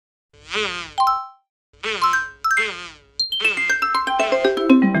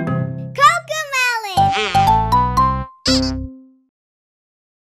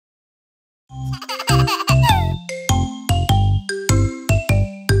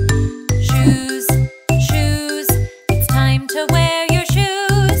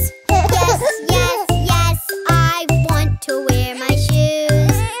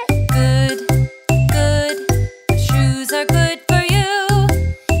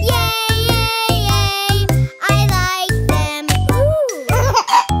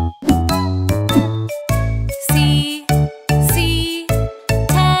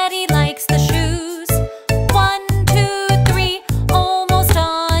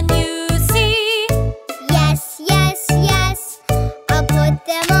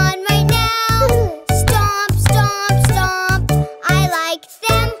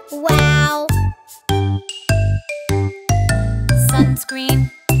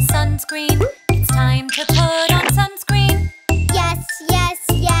sunscreen. It's time to put on sunscreen. Yes, yes,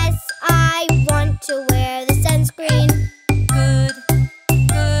 yes, I want to wear the sunscreen. Good,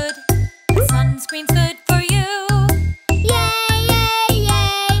 good. Sunscreen's good for you. Yay, yay,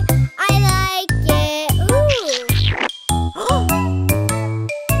 yay, I like it. Ooh.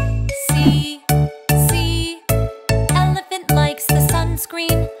 See, see, elephant likes the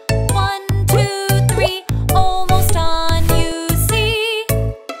sunscreen. 1, 2, 3, almost on, you see.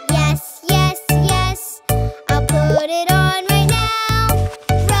 Yes, yes, yes, I'll put it on right now.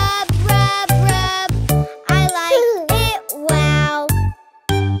 Rub, rub, rub, I like it, wow.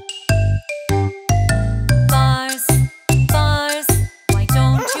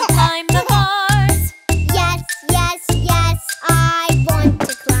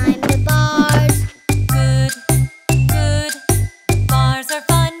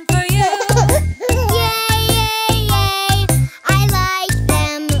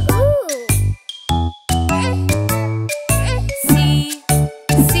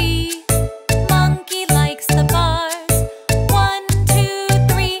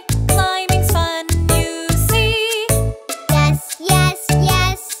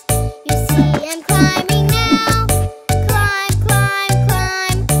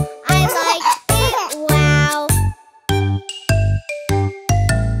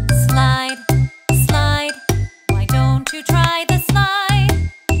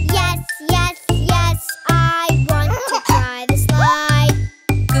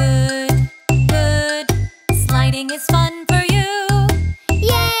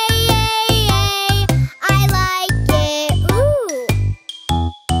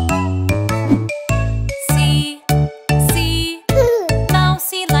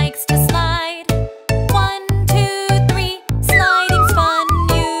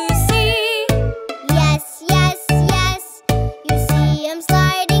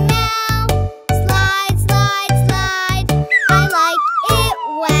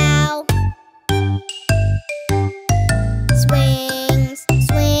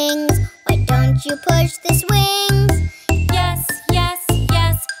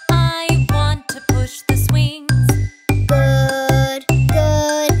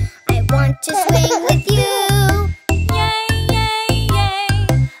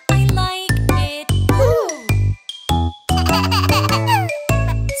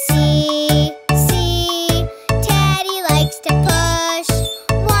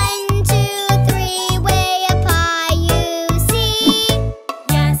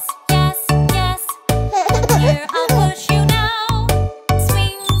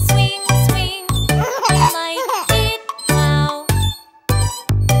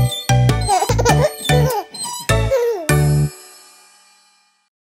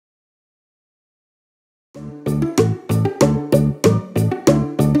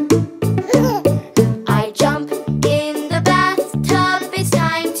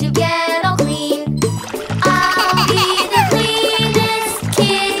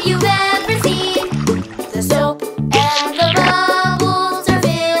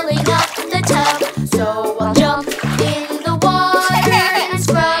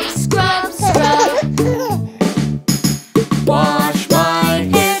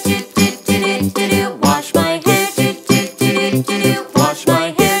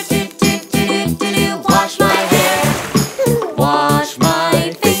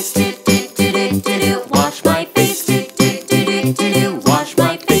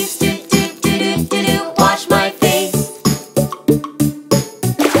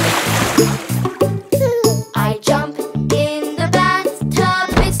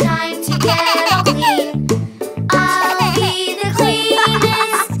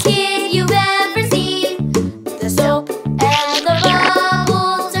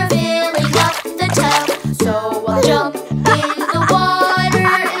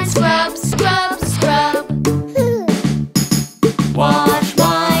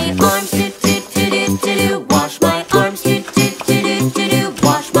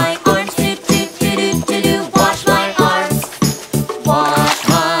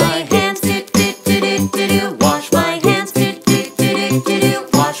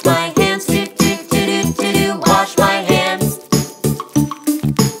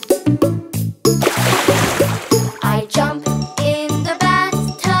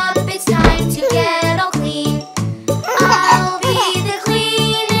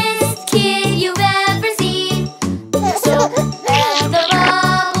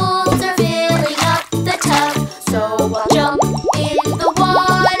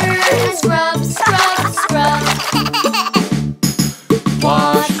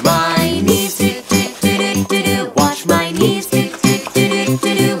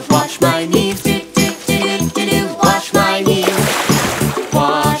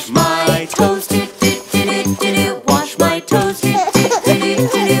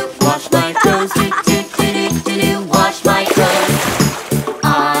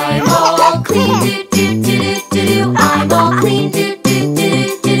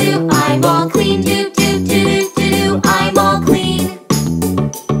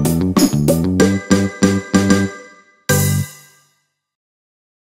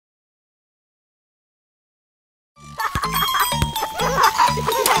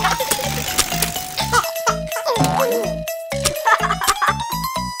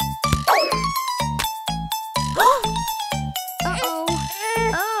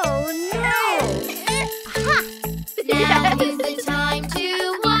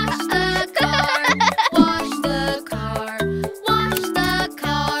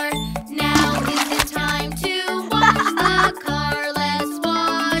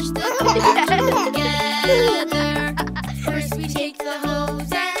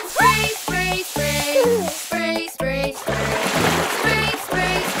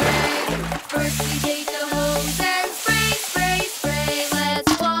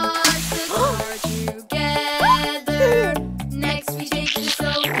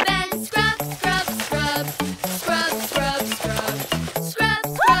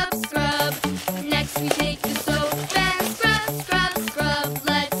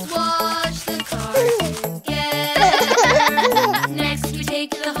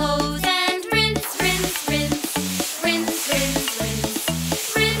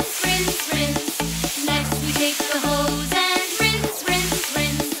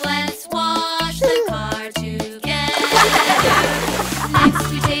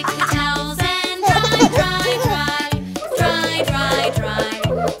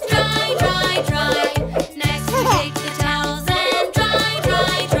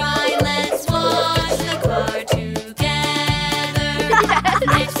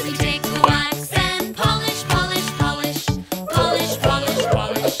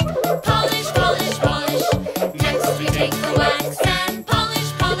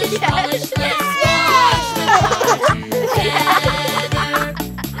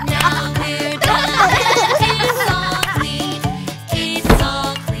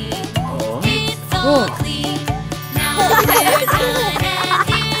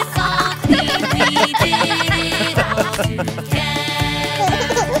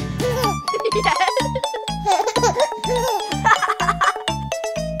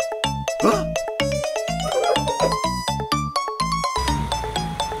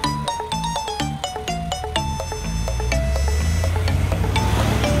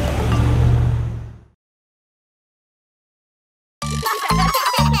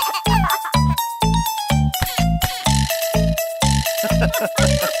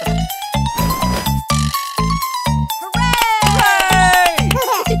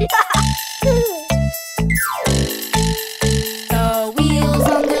 The wheels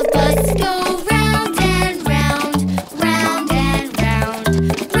on the bus go round and round, round and round,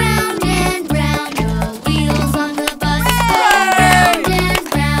 round and round. The wheels on the bus go round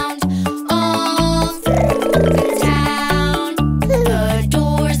and round, all through the town. The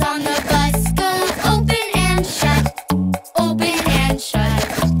doors on the bus go open and shut, open and shut,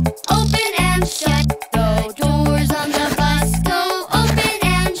 open and shut. The doors on the bus go open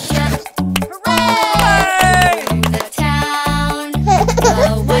and shut, all through the town.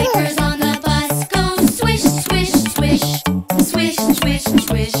 The wipers on the bus go swish, swish, swish, swish, swish,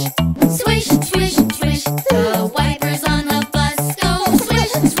 swish, swish, swish, swish. The wipers on the bus go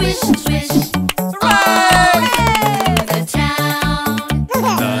swish, swish, swish, all through the town.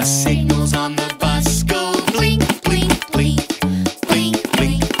 The signals on the bus go blink, blink, blink, blink,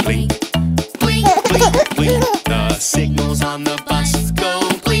 blink, blink, blink, blink, blink. The signals on the bus go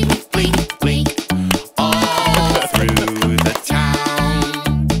blink, blink, blink, all through the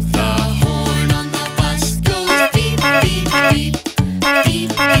town. The horn on the bus goes beep, beep, beep, beep,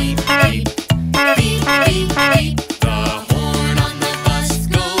 beep, beep, beep, beep, beep. The horn on the bus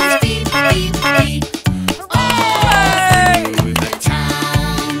goes beep, beep, beep, all through the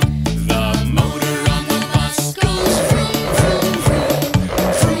town. The motor on the bus goes vroom, vroom, vroom,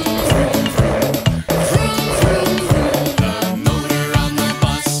 vroom, vroom, vroom, vroom, vroom, vroom. The motor on the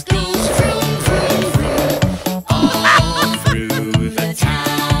bus goes vroom, vroom, vroom, all through the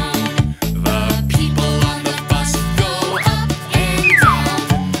town. The people on the bus go up and down,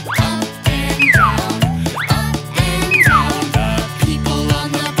 up and down, up and down. The people on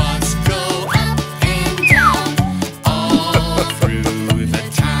the bus go up and down, all through the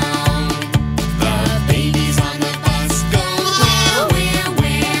town. The babies on the bus go where, where,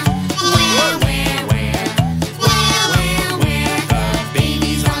 where, where, where, where, where, where, where. The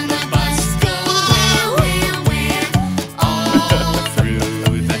babies on the bus go where, all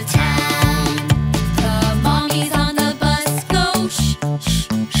through the town. The mommies on the bus go shh, shh,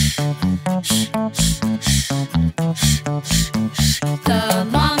 shh, shh, shh, shh. The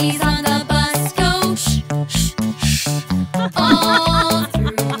mommies on the bus go shh, shh, shh, all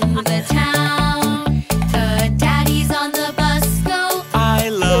through the town. The daddies on the bus go I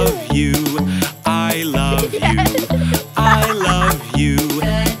love you, I love you, I love you,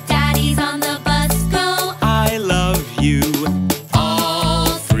 The daddies on the bus go I love you, all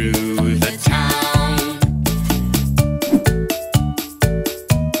through the town.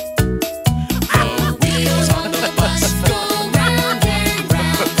 The wheels on the bus go round and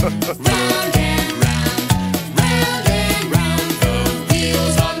round, round and round, round and round. The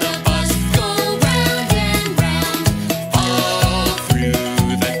wheels on the bus go round and round, all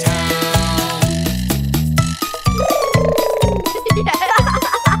through the town.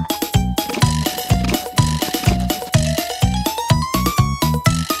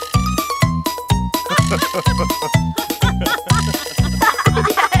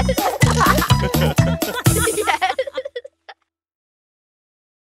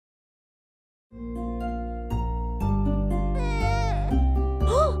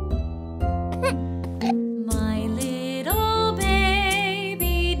 My little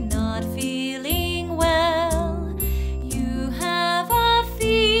baby not feeling well. You have a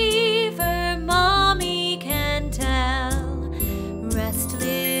fever, mommy can tell. Rest,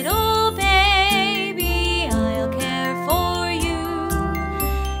 little baby, I'll care for you.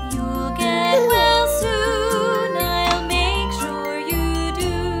 You'll get well soon, I'll make sure you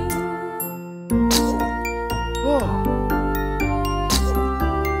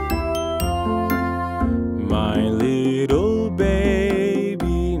My little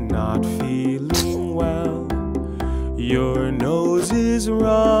baby not feeling well. Your nose is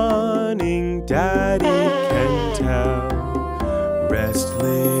running, Daddy can tell. Rest,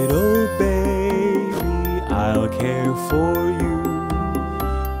 little baby, I'll care for you.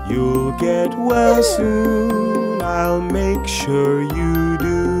 You'll get well soon, I'll make sure you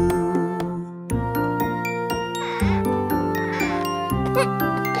do.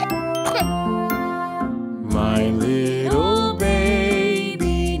 My little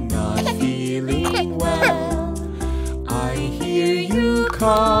baby not feeling well. I hear you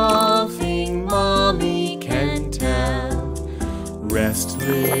coughing, mommy can tell. Rest,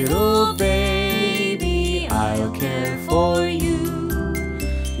 little baby, I'll care for you.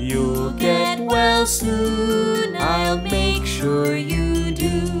 You'll get well soon, I'll make sure you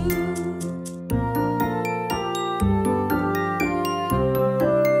do.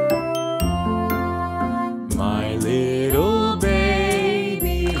 My little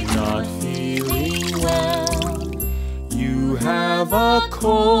baby have a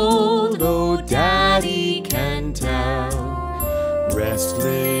cold, oh Daddy can tell. Rest,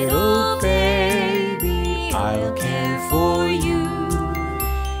 little baby, I'll care for you.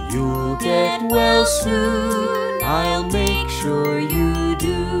 You'll get well soon, I'll make sure you do.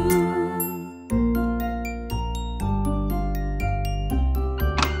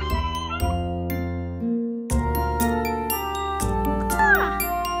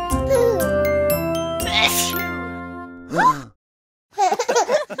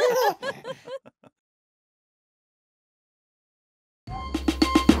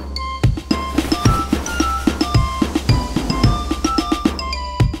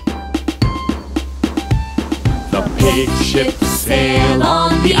 Big ships sail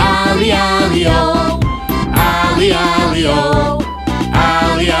on the alley, alley-o, alley, alley-o,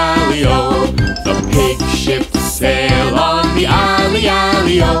 alley, alley-o. The pig ships sail on the alley,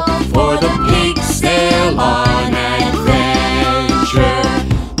 alley-o, for the pigs sail on adventure.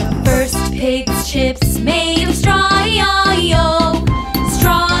 The first pig's ships made of straw, yo,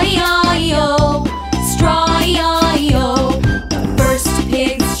 straw, yo, straw, yo. The first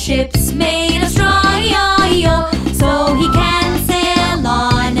pig's ships made of straw, yo, so he can sail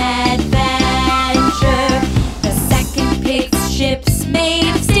on adventure. The second pig's ship's made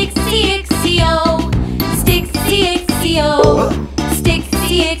of sticksy, ixy-o, sticksy, ixy-o,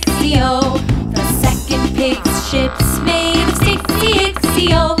 sticksy, ixy-o. The second pig's ship's made of sticksy,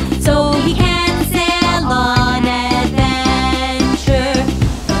 ixy-o, so he can sail on adventure.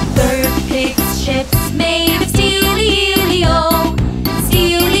 The third pig's ship's made of steely-ily-o,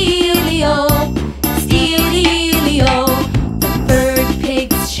 steely-ily-o, steely-ily-o. The third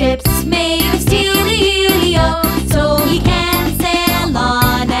pig's ship's made of steely-ily-o, so he can sail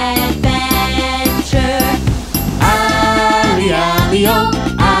on adventure. Alley, alley-o,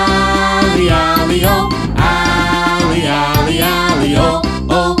 alley, alley-o, alley, alley, alley-o,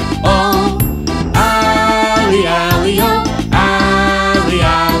 oh, oh. Alley, alley-o, alley,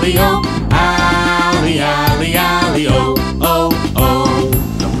 alley-o, alley, alley, alley-o, oh, oh.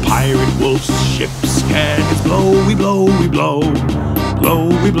 The pirate wolf's ship's cannons blow, we blow, we blow. Blow,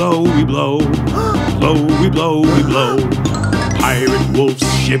 we blow, we blow. Blow, we blow, we blow. Pirate wolf's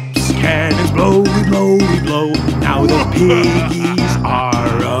ship's cannons blow, we blow, we blow. Now the piggies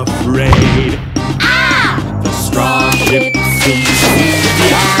are afraid. The straw ship sinks in the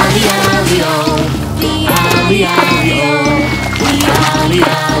alley, alley-o, the alley, alley-o, the alley,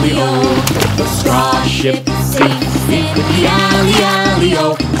 alley-o. The straw ship sinks in the alley,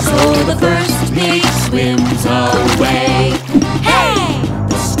 alley-o, so the first pig swims away. Hey!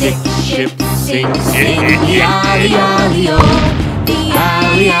 The stick ship sinks in the alley, alley-o, the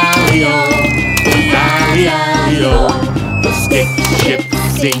alley, alley-o, the alley, alley-o. The stick ship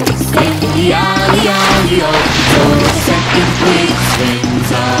sinks in the alley, alley-o, so the second pig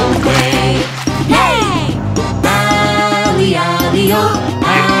swims away. Hey! Alley, alley-o,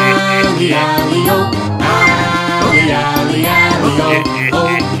 alley, alley-o, alley, alley, alley-o, oh,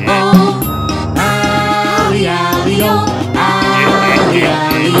 oh. Alley, alley-o, alley,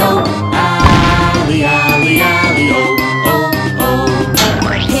 alley-o, alley, alley, alley-o, oh, oh.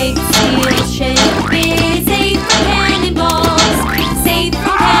 Pig's steel ship is safe from cannonballs, safe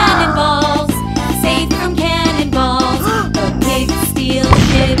from cannonballs, safe from cannonballs. The pig's steel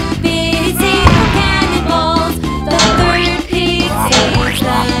ship is safe from cannonballs. The third pig saves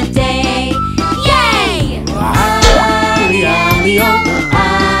the day. Yay! Alley, alley-o,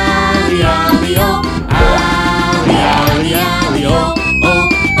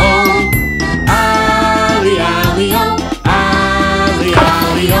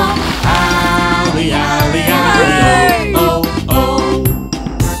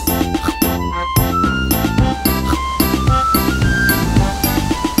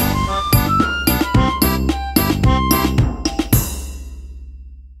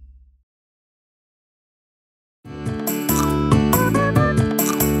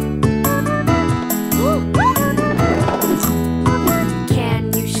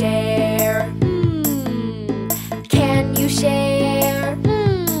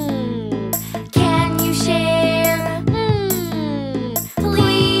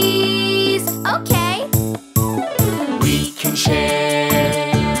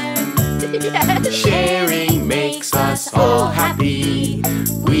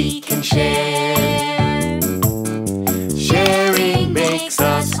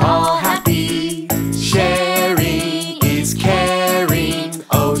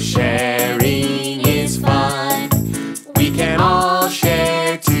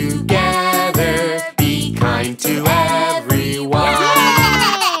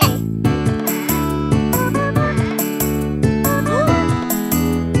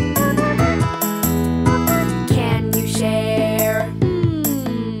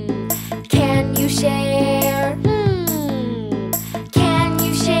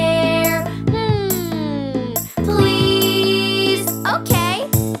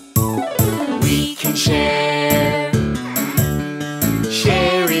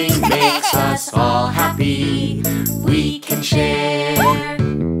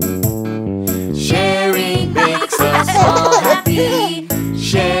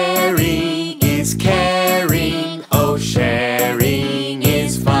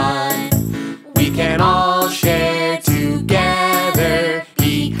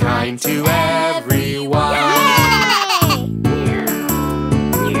 kind to everyone.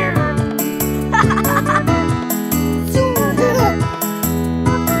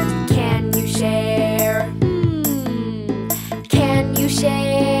 Can you share? Can you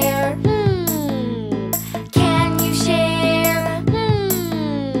share? Can you share?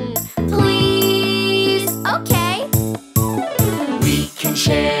 Please? Okay. We can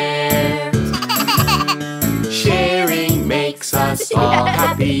share. Sharing makes us all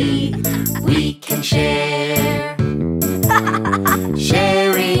happy. We can share.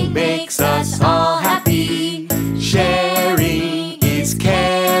 Sharing makes us all happy. Sharing is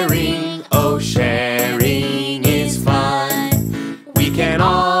caring. Oh, sharing is fun. We can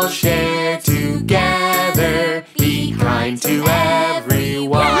all share together. Be kind to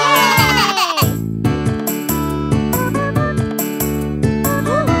everyone.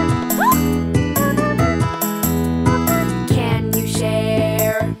 Can you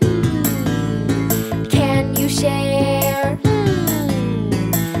share? Can you share?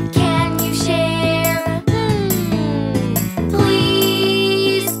 Can you share?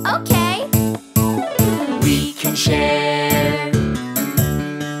 Please? Okay. We can share.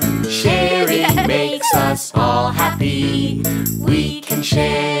 Sharing makes us all happy. We can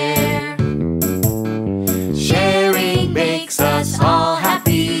share. Sharing makes us all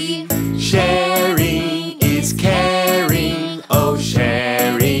happy. Sharing is caring. Oh,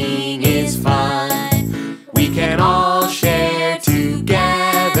 sharing is fun. We can all share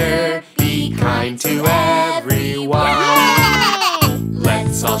together. Be kind to everyone.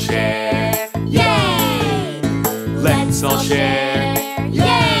 Let's all share. Yay! Let's all share.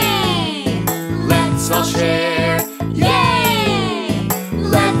 Yay! Let's all share. Yay!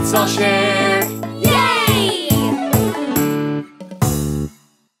 Let's all share. Yay!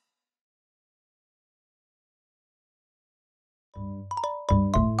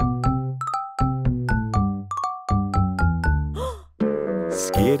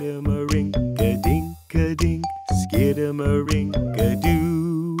 Skidamarinka-dinka-dink,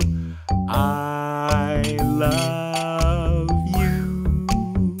 skidamarinka-doo. I love you.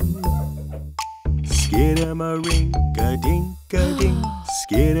 Skidamarinka-dinka-dink,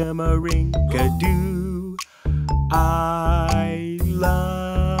 skidamarinka-doo. I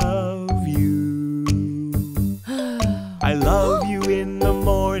love you. I love you in the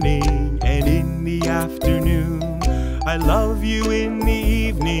morning and in the afternoon. I love you in the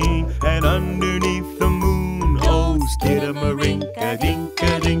evening and underneath the moon. Oh,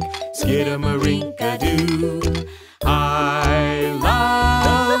 skidamarinka-dinka-dink, skidamarinka-doo. I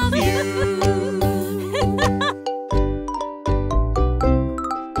love you.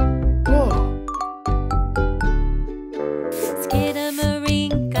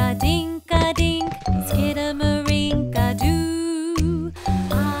 Skidamarinka-dinka-dink, skidamarinka-doo.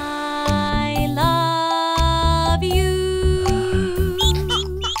 I love you.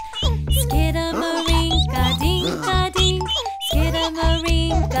 Skidamarinka-dinka-dink,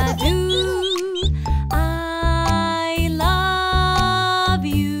 skidamarinka-doo. I love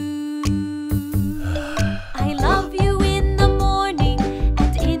you. I love you in the morning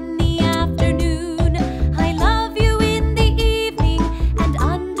and in the afternoon. I love you in the evening and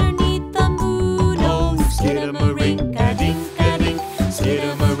underneath the moon. Oh, skidamarinka-dinka-dink,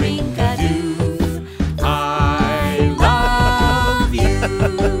 skidamarinka-doo. I love you.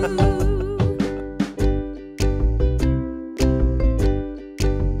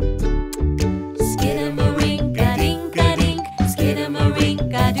 Skidamarinka-dink-a-dink,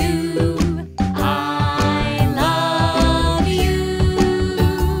 skidamarinka-doo. I love you.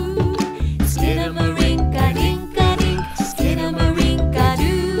 Skidamarinka-dink-a-dink,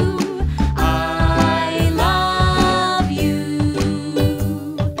 skidamarinka-doo. I love you.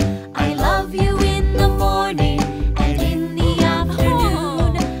 I love you in the morning and in the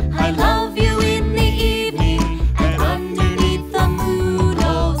afternoon. I love you in the evening and underneath the moon.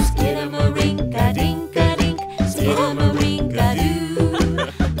 Oh, skidamarinka-dink-a-dink, skidamarinka-doo.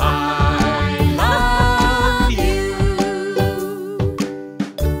 I love you.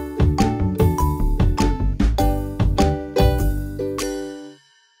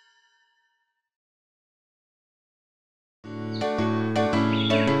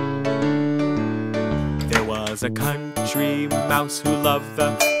 There was a country mouse who loved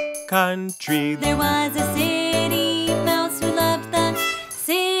the country. There was a city mouse who loved the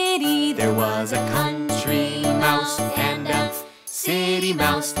city. There was a country mouse and a city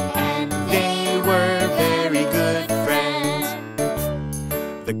mouse, and they were very good friends.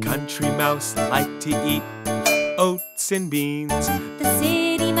 The country mouse liked to eat oats and beans. The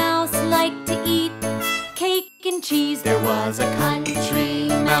city mouse liked to eat cake and cheese. There was a country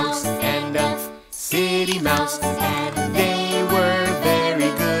mouse city mouse, and they were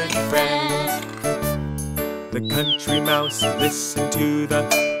very good friends. The country mouse listened to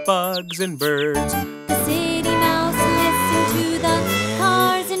the bugs and birds. The city mouse listened to the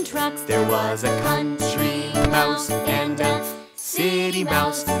cars and trucks. There was a country mouse and a city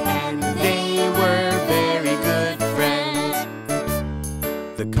mouse, and they were very good friends.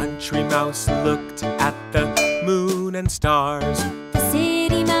 The country mouse looked at the moon and stars. The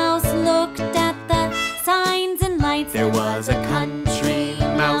city mouse looked at the signs and lights. There was a country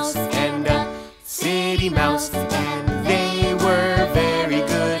mouse and a city mouse, and they were very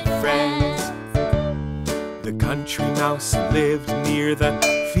good friends. The country mouse lived near the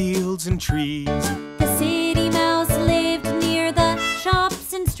fields and trees. The city mouse lived near the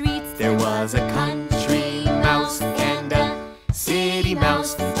shops and streets. There was a country mouse and a city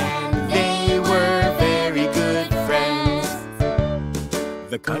mouse, and they were very good friends.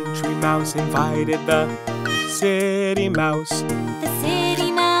 The country mouse invited the city mouse. The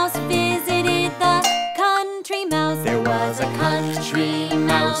city mouse visited the country mouse. There was a country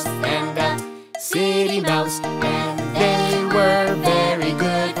mouse and a city mouse, and they were very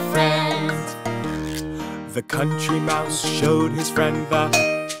good friends. The country mouse showed his friend the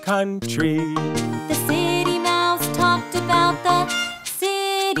country. The city mouse talked about the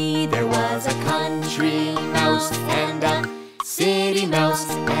city. There was a country mouse and a city mouse,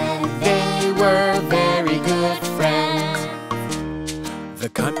 and they were very good friends. The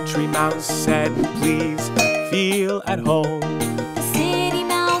country mouse said, "Please feel at home." The city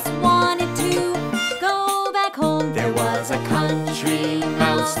mouse wanted to go back home. There was a country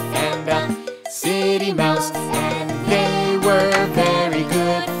mouse and a city mouse, and they were very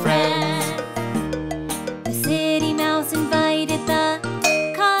good friends. The city mouse invited the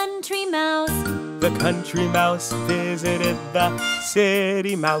country mouse. The country mouse visited the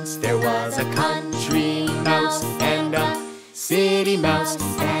city mouse. There was a country mouse and a city mouse,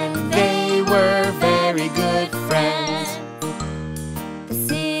 and they were very good friends. The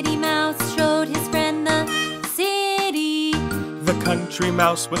city mouse showed his friend the city. The country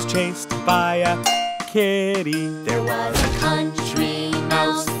mouse was chased by a kitty. There was a country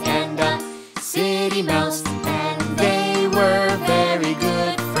mouse and a city mouse, and they were very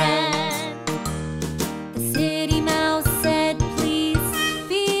good friends. The city mouse said, "Please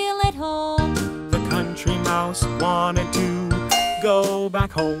feel at home." The country mouse wanted to go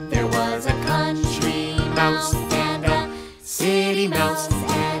back home. There was a country mouse and a city mouse,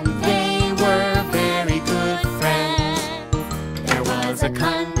 and they were very good friends. There was a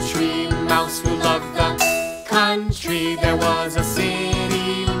country mouse who loved the country. There was a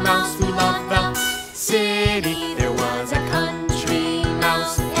city mouse who loved the city. There was a country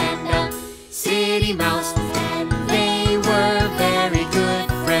mouse and a city mouse, and they were very good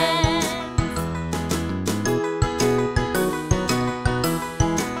friends.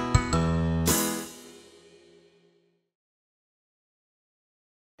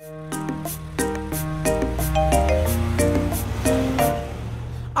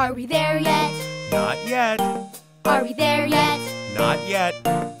 Are we there yet? Not yet. Are we there yet? Not yet.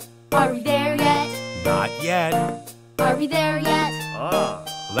 Are we there yet? Not yet. Are we there yet?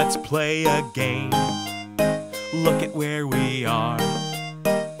 Let's play a game. Look at where we are.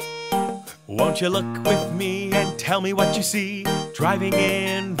 Won't you look with me and tell me what you see driving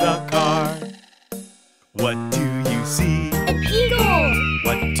in the car? What do you see? An eagle!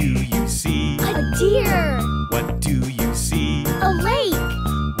 What do you see? A deer! What do you see? A lake!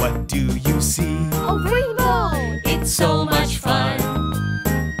 What do you see? A rainbow! It's so much fun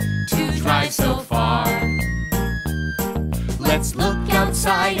to drive so far. Let's look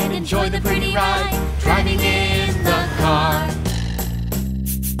outside and enjoy the pretty ride, driving in the car.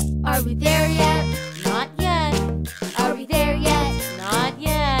 Are we there yet? Not yet. Are we there yet? Not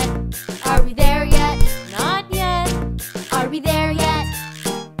yet. Are we there yet? Not yet. Are we there yet?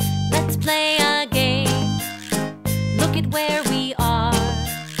 Let's play a game. Look at where we are.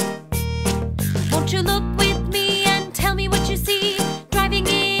 Won't you look with me and tell me what you see driving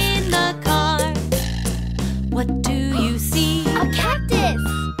in the car? What do you see? A cactus!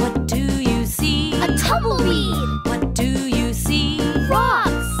 What do you see? A tumbleweed! What do you see?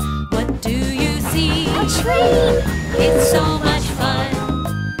 Rocks! What do you see? A tree! It's so much fun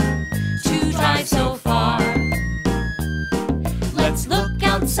to drive so far. Let's look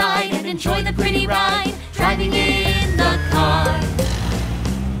outside and enjoy the pretty ride, driving in the car.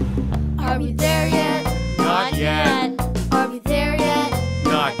 Are we there yet? Not yet. Are we there yet?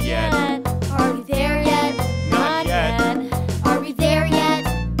 Not yet. Are we there yet? Not yet. Are we there yet?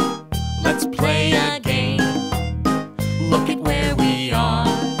 Let's play a game. Look at where we are.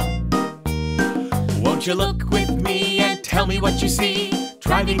 Won't Won't you look with me and tell me what you see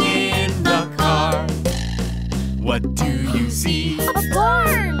driving in the car? What do you see? A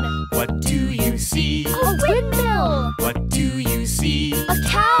barn. What do you see? A windmill. What do you see? A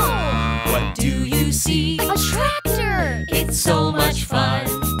cow. What do you see? A tractor. It's so much fun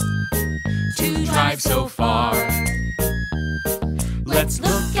to drive so far. Let's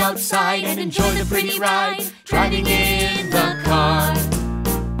look outside and enjoy the pretty ride driving in the car.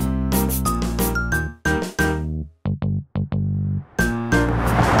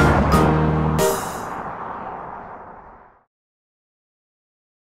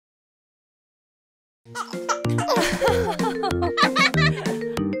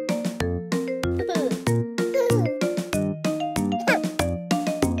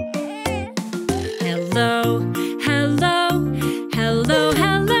 Hello, hello, hello,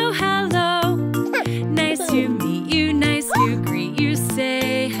 hello, hello. Nice to meet you, nice to greet you.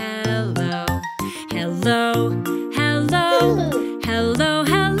 Say hello. Hello, hello, hello,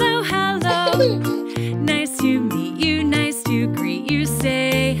 hello, hello. Nice to meet you, nice to greet you.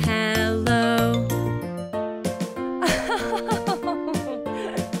 Say hello.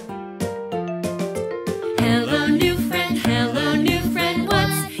 Hello, new friend,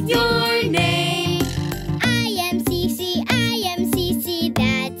 what's your name? I am Cece,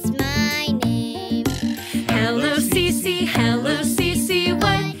 that's my name. Hello, Cece,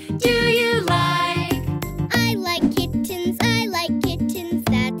 what do you like? I like kittens,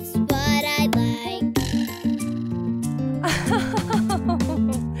 that's what I like.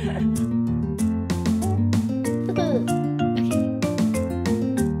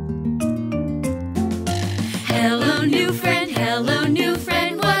 Hello, new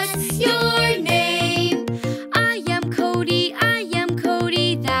friend, what's your name? I am Cody,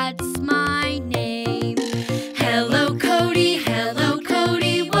 that's my name. Hello, Cody,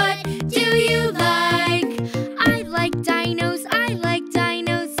 what do you like? I like dinos,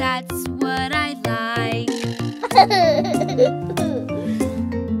 that's what I like.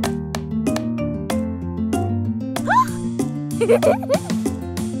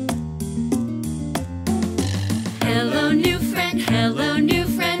 Hello, new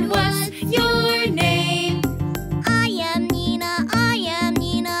friend, what's your name? I am Nina,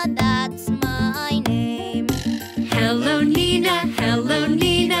 that's my name. Hello, Nina,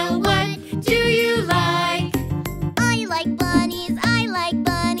 what do you like? I like bunnies,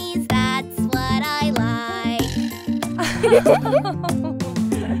 that's what I like.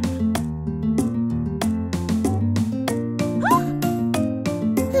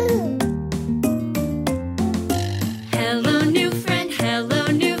 Hello,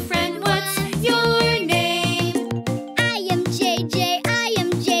 new friend, what's your name? I am JJ,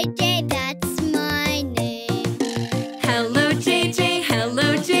 that's my name. Hello, JJ,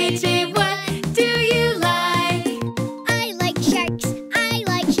 what do you like? I like sharks,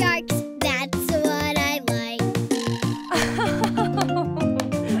 that's what I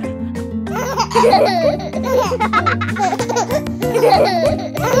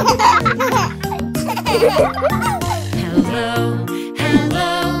Hello,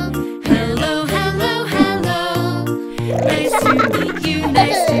 nice to meet you,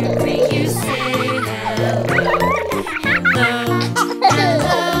 nice to greet you. Say hello.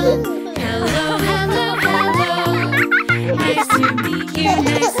 Hello. Nice to meet you,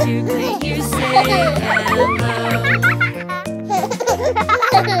 nice to greet you. Say hello.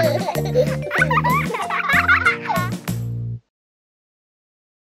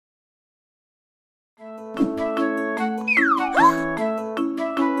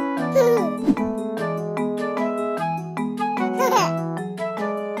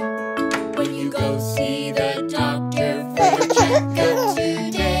 When you go see the doctor for your checkup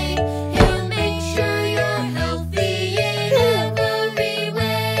today, he'll make sure you're healthy in every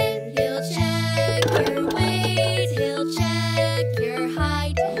way. He'll check your weight, he'll check your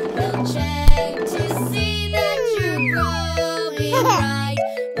height, he'll check to see that you're growing right.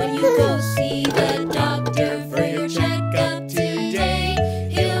 When you go see the doctor for your checkup today,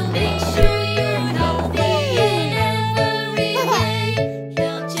 he'll make sure you're healthy in every way.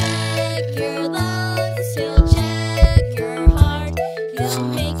 He'll check your lungs, he'll check your heart, he'll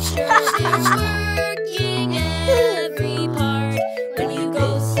make sure they're working every part. When you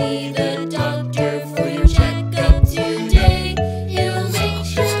go see the doctor for your checkup today, he'll make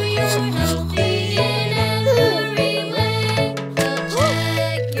sure you're healthy in every way. He'll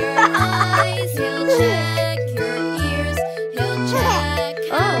check your eyes, he'll check your ears, he'll check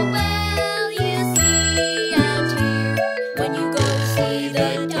how well you see and hear. When you go see the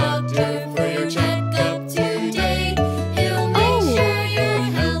doctor for your checkup today, he'll make sure you're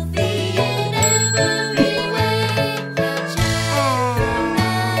healthy in every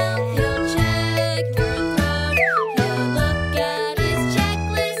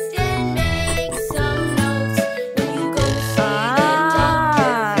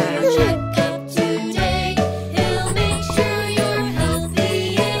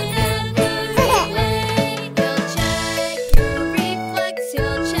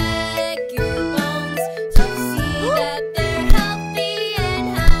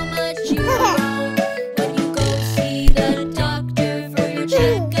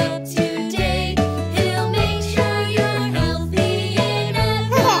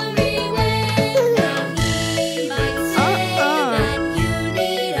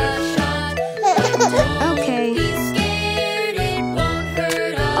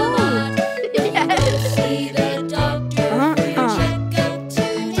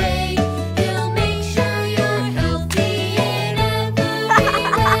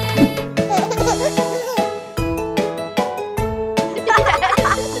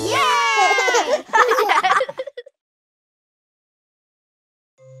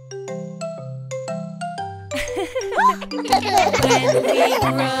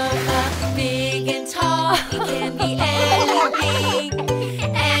We can be anything,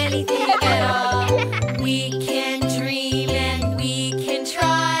 anything at all. We can dream and we can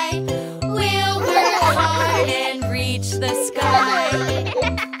try. We'll work hard and reach the sky.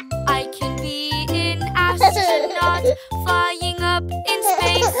 I can be an astronaut flying up in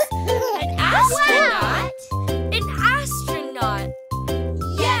space. An astronaut? An astronaut.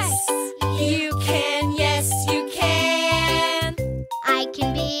 Yes, you can, yes, you can. I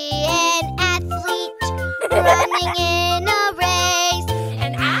can be an athlete running in a race.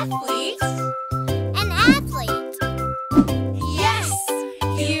 An athlete? An athlete. Yes,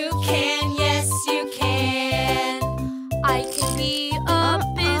 you can, yes, you can. I can be a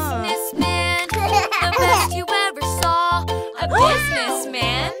businessman, the best you ever saw. A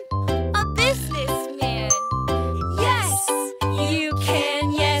businessman? A businessman. Yes, you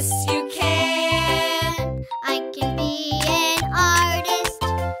can, yes, you can. I can be an artist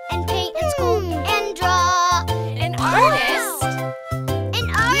and paint and sculpt and draw. An artist? An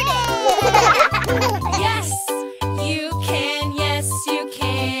artist. Yes, you can, yes, you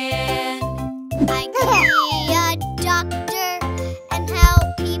can. I can be a doctor and help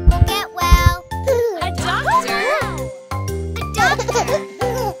people get well. A doctor? A doctor.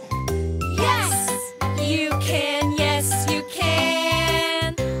 Yes, you can, yes, you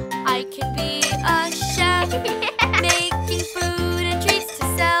can. I can be a chef, making food and treats to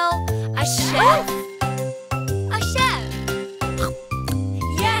sell. A chef? A chef.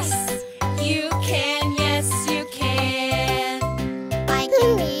 Yes, you can, yes, you can. I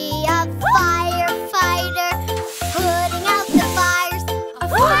can be a firefighter putting out the fires. A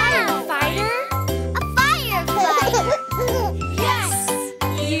firefighter? A firefighter. Yes,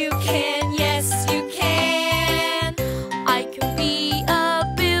 you can, yes, you can. I can be a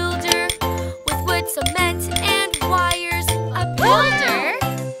builder with wood, cement, and wires. A builder?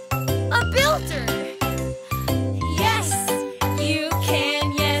 A builder. Yes, you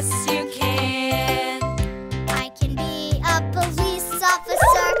can, yes, you can. I can be a police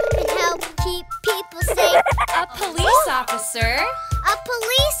officer and help keep people safe. A police officer? A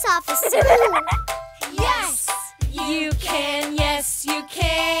police officer. Yes, you can, yes, you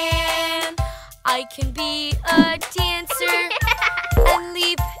can. I can be a dancer and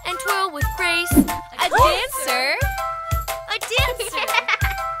leap and twirl with grace. A dancer? A dancer.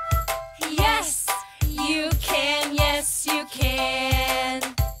 Yes, you can, yes, you can.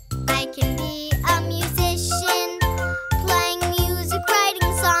 I can be a musician playing music,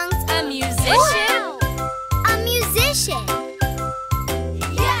 writing songs. A musician? A musician.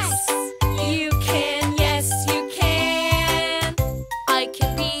 Yes, you can, yes, you can. I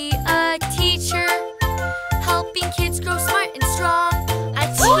can be a teacher, helping kids grow smart and strong. A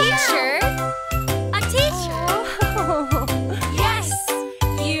teacher? A teacher. Yes,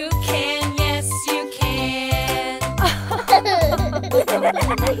 you can, yes, you can.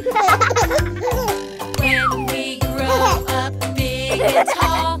 When we grow up big and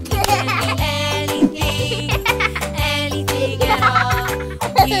tall, we can be anything, anything at all.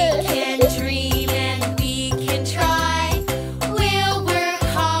 We can dream and we can try. We'll work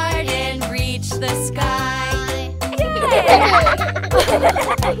hard and reach the sky.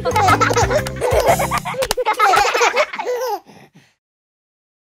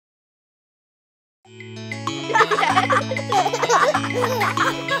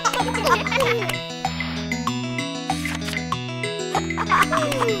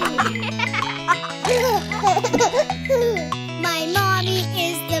 My mommy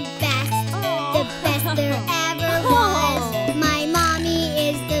is the best there ever was. My mommy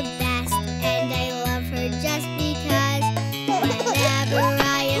is the best, and I love her just because. Whenever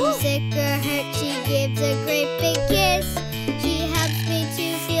I am sick or hurt, she gives a great big kiss. She helps me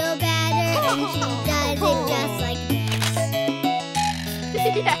to feel better, and she does it just like this.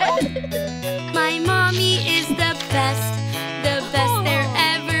 My mommy is the best there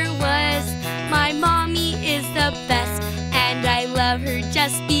ever was. My mommy is the best, and I love her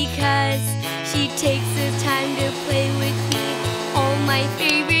just because. She takes the time to play with me all my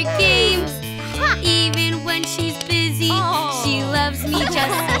favorite games. Even when she's busy, she loves me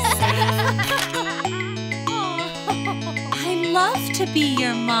just the same. I love to be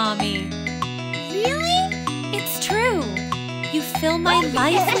your mommy. Really? It's true. You fill my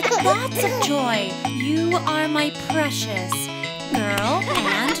life with lots of joy. You are my precious girl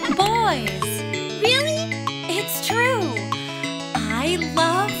and boys. Really? It's true. I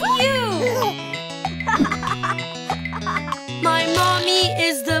love you. My mommy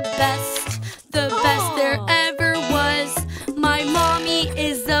is the best there ever was. My mommy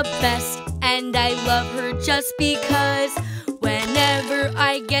is the best, and I love her just because. Whenever whenever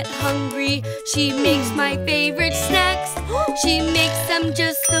I get hungry, she makes my favorite snacks. She makes them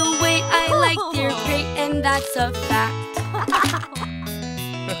just the way I like. They're great, and that's a fact.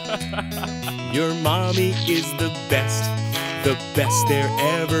 Your mommy is the best there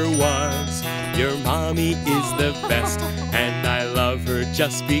ever was. Your mommy is the best, and I love her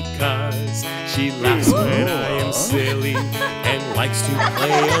just because. She laughs when I am silly and likes to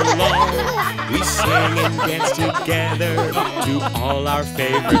play along. We sing and dance together to all our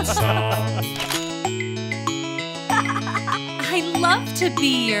favorite songs. I love to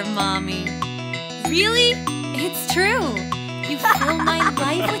be your mommy. Really? It's true. You fill my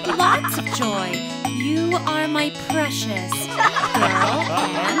life with lots of joy. You are my precious girl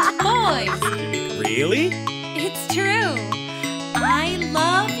and boys. Really? It's true. I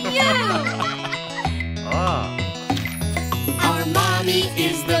love you. Our mommy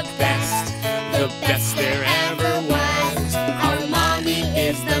is the best there ever was. Our mommy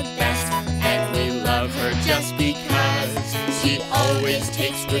is the best, and we love her just because. She always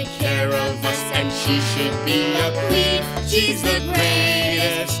takes good care of us, and she should be a queen. She's the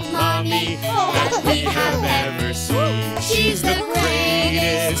greatest mommy that we have ever seen. She's the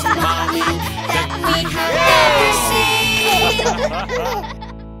greatest mommy that we have ever seen.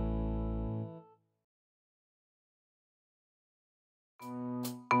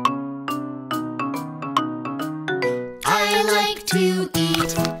 I like to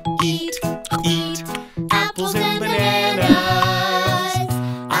eat apples and bananas.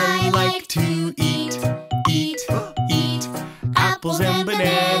 I like to eat apples and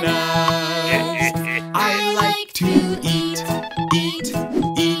bananas. I like to eat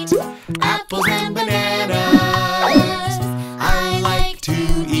apples and bananas. I like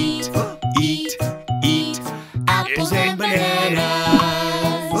to eat apples and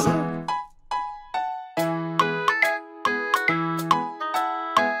bananas.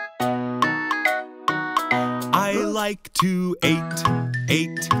 I like to eat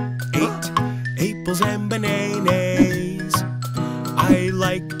apples and bananas. I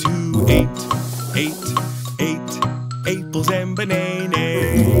like to eat apples and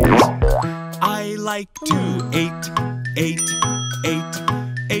bananas. I like to eat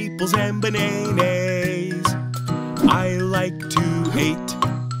apples and bananas. I like to eat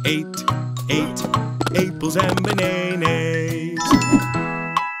apples and bananas.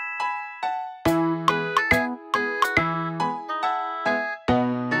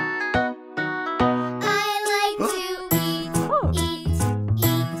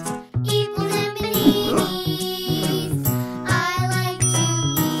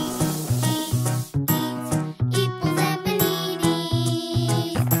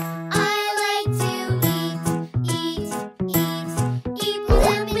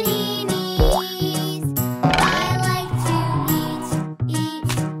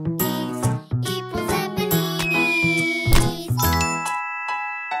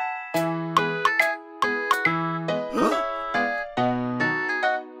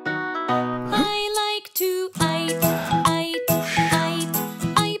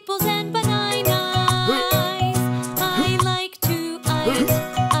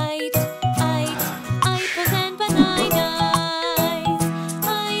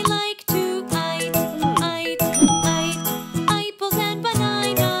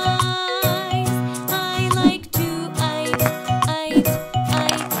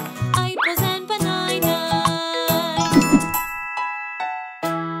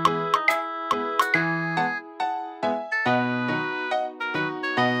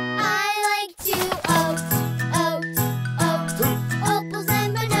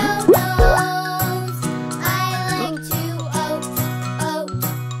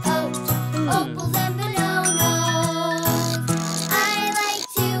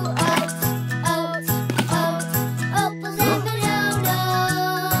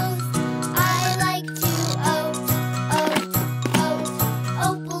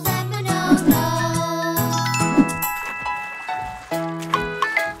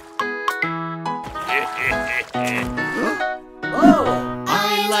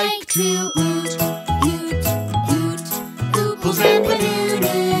 I like to oot apples and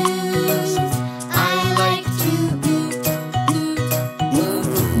bananas. I like to oot apples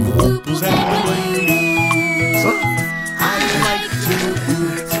and bananas. I like to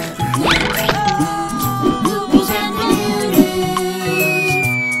oot apples and bananas.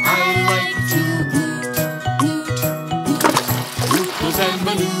 I like to oot apples and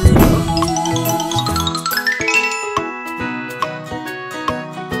bananas.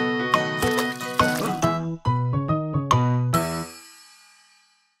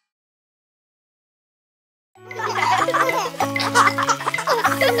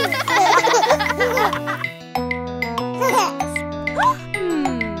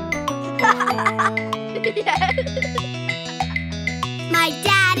 My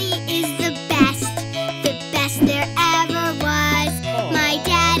daddy is the best there ever was. My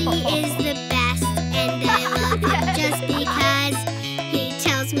daddy is the best, and I love him just because he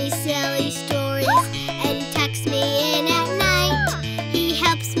tells me silly stories and tucks me in at night. He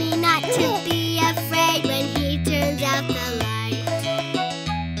helps me not to be afraid when he turns out the light.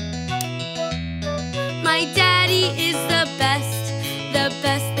 My daddy is the best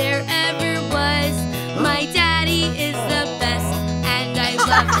there ever was. My daddy is the best, and I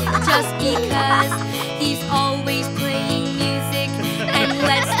love him just because he's always playing music and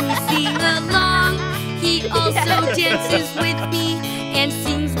lets me sing along. He also dances with me and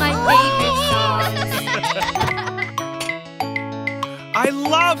sings my favorite songs. I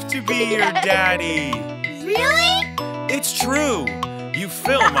love to be your daddy. Really? It's true. You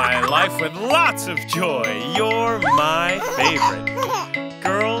fill my life with lots of joy. You're my favorite.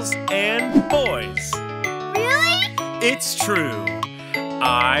 Girls and boys. Really? It's true.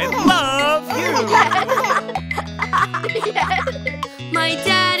 I love you. My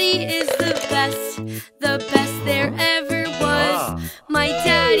daddy is the best there ever was. My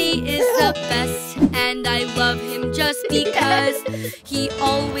daddy is the best, and I love him just because he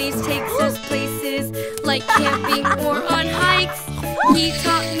always takes us places like camping or on hikes. He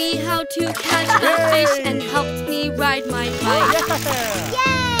taught me how to catch a fish and helped me ride my bike.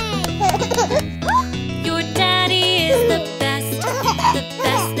 Your daddy is the best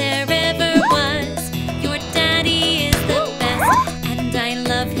there ever was. Your daddy is the best, and I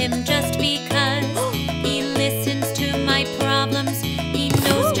love him just because he listens to my problems. He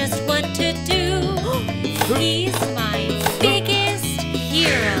knows just what to do. He's my biggest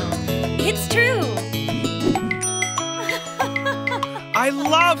hero. It's true. I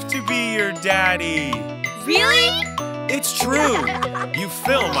love to be your daddy. Really? It's true. You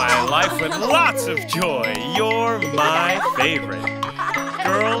fill my life with lots of joy. You're my favorite.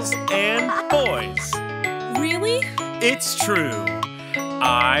 Girls and boys. Really? It's true.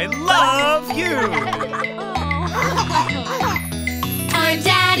 I love you. Our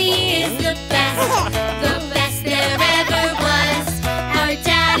daddy is the best there ever was. Our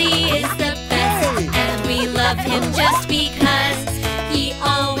daddy is the best, and we love him just because he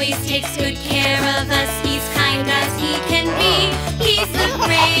always takes good care of us. He's kind as he can be. He's the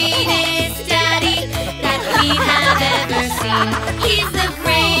greatest daddy that we have ever seen. He's the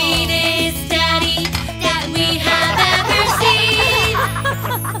greatest daddy that we have ever seen.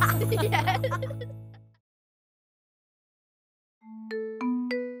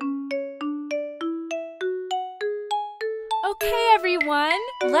 Okay, everyone,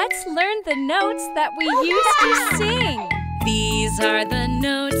 let's learn the notes that we used to sing. These are the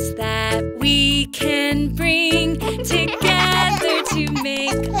notes that we can bring together to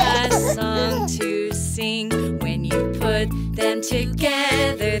make a song to sing. When you put them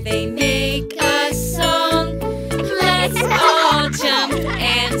together, they make a song. Let's all jump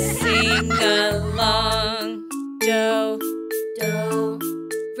and sing along. Do, do,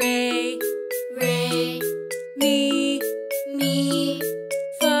 re, re, mi, mi,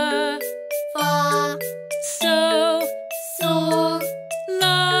 fa, Fa, so, so,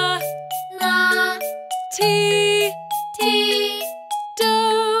 la, la, ti, ti, do,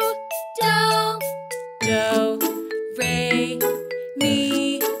 do, do, re,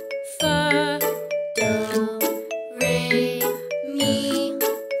 mi, fa, do, re, mi,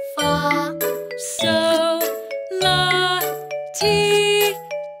 fa, so, la, ti,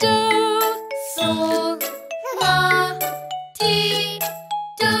 do. so, la, ti,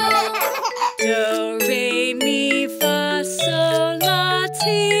 do. Do, re, mi, fa, sol, la,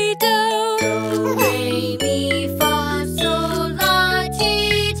 ti, do. Do, re, mi, fa, sol, la,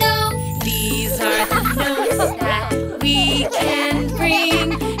 ti, do. These are the notes that we can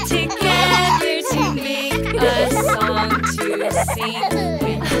bring together to make a song to sing.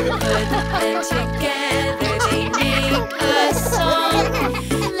 When you put them together, they make a song.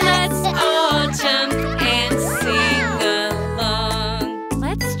 Let's all jump and sing along.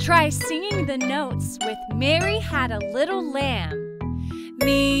 Let's try singing the notes with Mary Had a Little Lamb.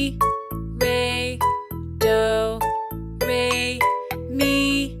 Mi, re, do, re,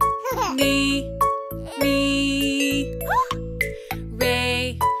 mi, mi, mi.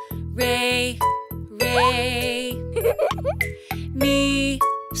 Re, re, re. Mi,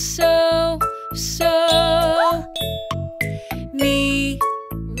 so, so. Mi,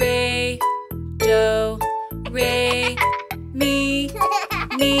 re, do, re, mi,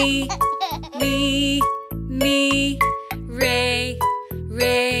 mi, mi, mi, re,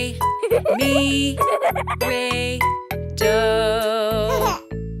 re. Mi, re, do.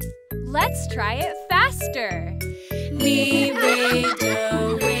 Let's try it faster. Mi, re,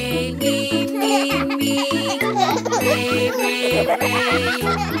 do, re, mi, re,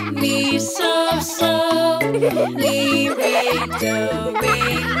 mi, so, so. Mi, re, do,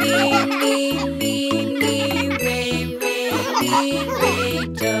 re, mi, re,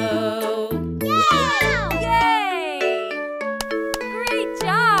 do. Yay! Great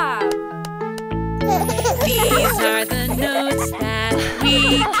job! These are the notes that we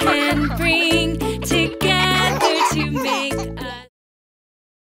can bring together to make a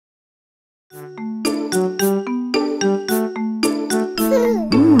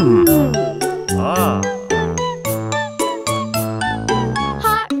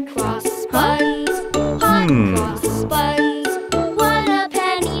Hot cross buns, hot cross buns. 1 a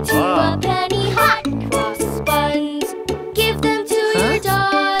penny, 2 a penny, hot cross buns. Give them to your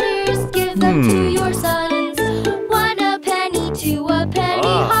daughters, give them to your sons. 1 a penny, 2 a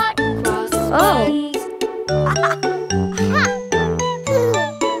penny, hot cross buns.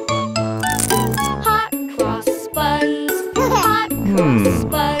 Hot cross buns, hot cross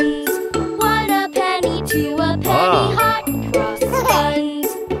buns. 1 a penny, 2 a penny, hot cross buns.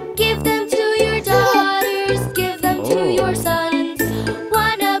 Give them to your daughters, give them to your sons.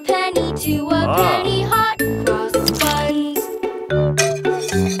 1 a penny, 2 a penny, hot cross buns.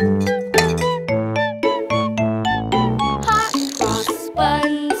 Hot cross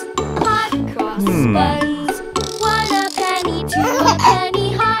buns, hot cross buns. 1 a penny, 2 a penny,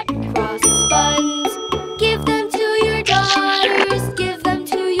 hot cross buns. Give them to your daughters, give them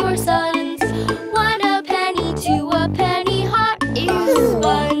to your sons. 1 a penny, 2 a penny, hot cross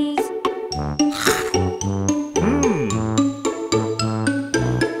buns.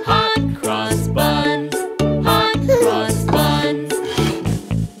 Hot cross buns, hot cross buns.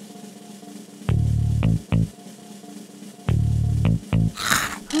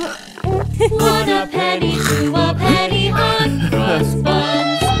 One a penny, 2 a penny, hot cross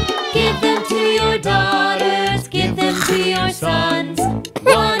buns. Give them to your daughters, give them to your sons.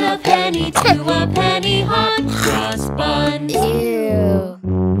 1 a penny, 2 a penny, hot cross buns. Ew.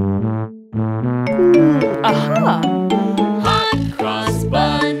 aha! Hot cross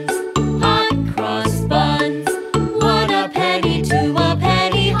buns, hot cross buns. 1 a penny, 2 a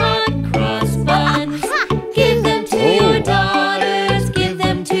penny, hot cross buns. Give them to your daughters, give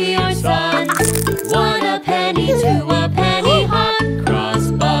them to your sons. 1 a penny, 2 a penny, hot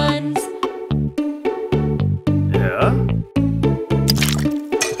cross buns. Yeah?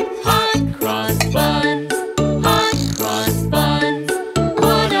 Hot cross buns, hot cross buns.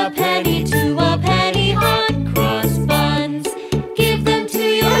 1 a penny, 2 a penny, hot cross buns. Give them to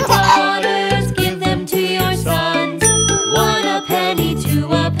your daughters, give them to your sons. 1 a penny,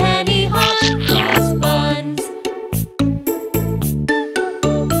 2 a penny, hot cross buns.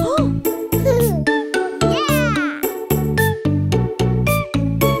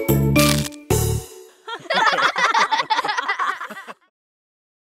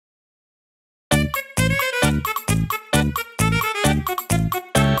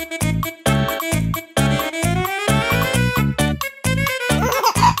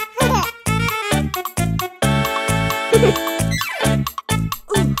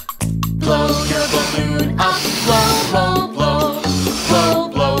 Blow your balloon up, blow, blow, blow. Blow,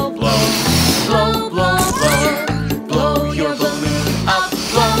 blow, blow. Blow, blow, blow. Blow your balloon up,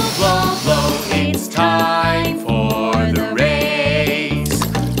 blow, blow, blow. It's time for the race.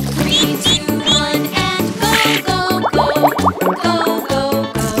 3, 2, 1, and go, go, go. Go, go,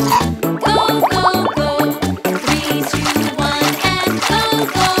 go. Go, go, go. 3, 2, 1, and go,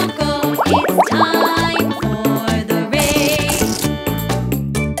 go, go. It's time for the race.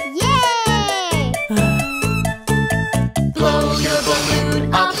 Yay! Blow your balloon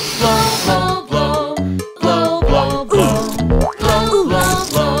up, blow, blow, blow. Blow, blow, blow. Blow, blow,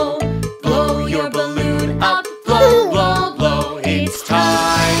 blow. Blow your balloon up, blow, blow, blow. It's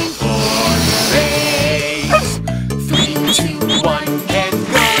time for the race. 3, 2, 1, and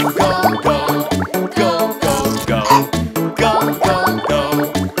go, go, go. Go, go, go. Go, go, go.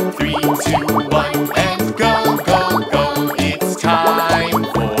 3, 2, 1, and go, go, go. It's time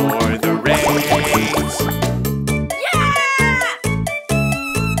for the race.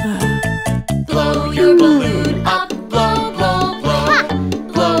 Blow your balloon up, blow, blow, blow.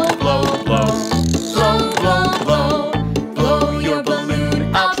 Blow, blow, blow. Blow, blow, blow. Blow your balloon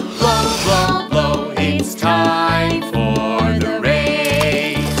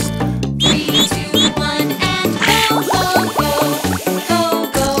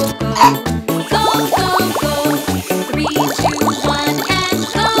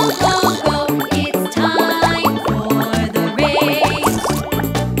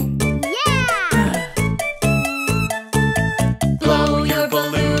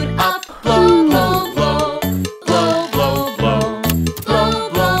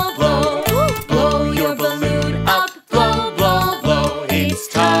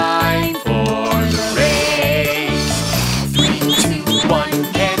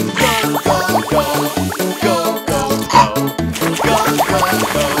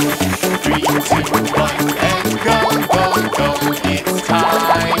go. 3, 2, 1, and go, go, go. It's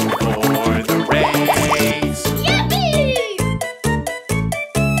time for the race.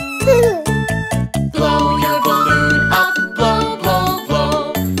 Blow your balloon up, blow, blow,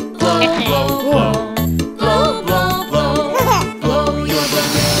 blow. Blow, blow, blow. Blow, blow, blow. Blow your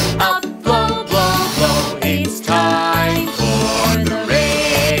balloon up, blow, blow, blow. It's time for the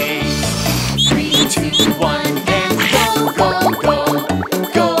race. 3, 2, 1, and go, go, go.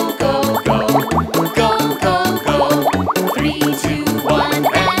 Go, go, go. Go, go, go. 3, 2, 1,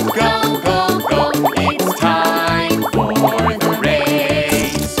 and go, go, go. It's time for the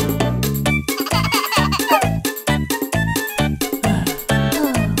race.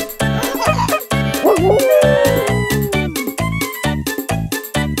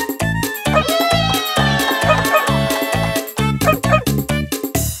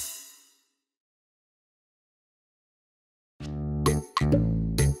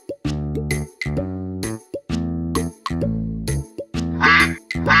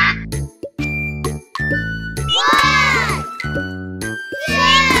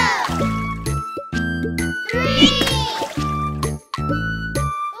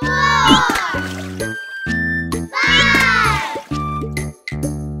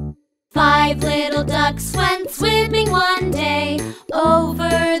 5 little ducks went swimming one day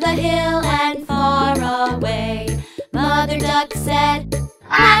over the hill and far away. Mother duck said,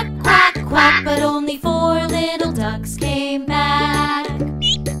 quack, quack, quack, but only 4 little ducks came back.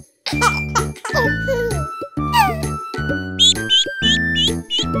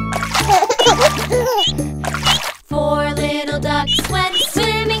 Four little ducks went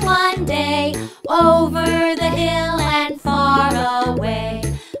swimming one day over the hill and far away.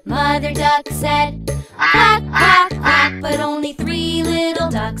 Mother duck said, quack, quack, quack, but only 3 little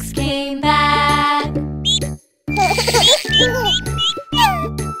ducks came back.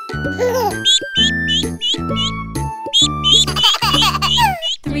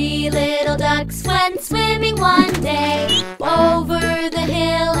 3 little ducks went swimming one day over the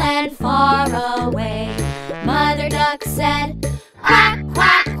hill and far away. Mother duck said, quack,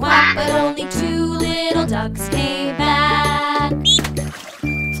 quack, quack, but only 2 little ducks came back.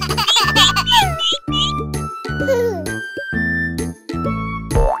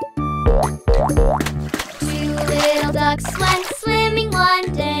 2 little ducks went swimming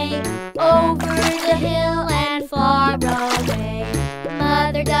one day over the hill and far away.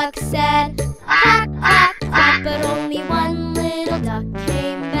 Mother duck said, quack, quack, quack, but only 1 little duck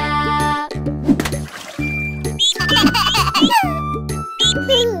came back.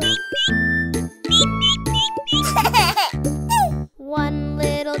 1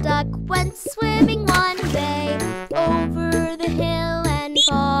 little duck went swimming one day over the hill and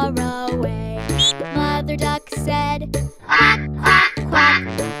far away. Mother duck said, quack, quack, quack,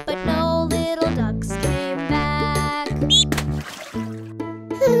 but no little ducks came back.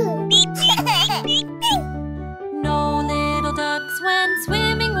 No little ducks went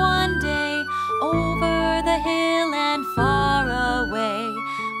swimming one day over the hill and far away.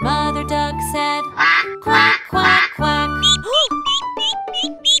 Mother duck said, quack, quack, quack.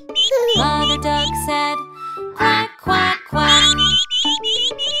 Mother duck said, quack, quack, quack.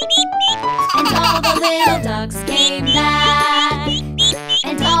 And all the little ducks came back.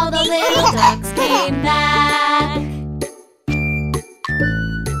 And all the little ducks came back.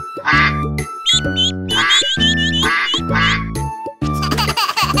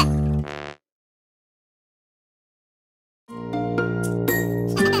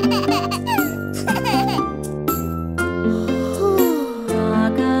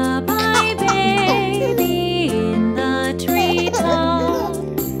 Rock-a-bye, baby, in the treetop.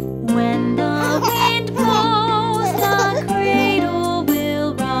 When the wind blows, the cradle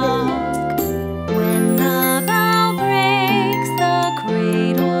will rock. When the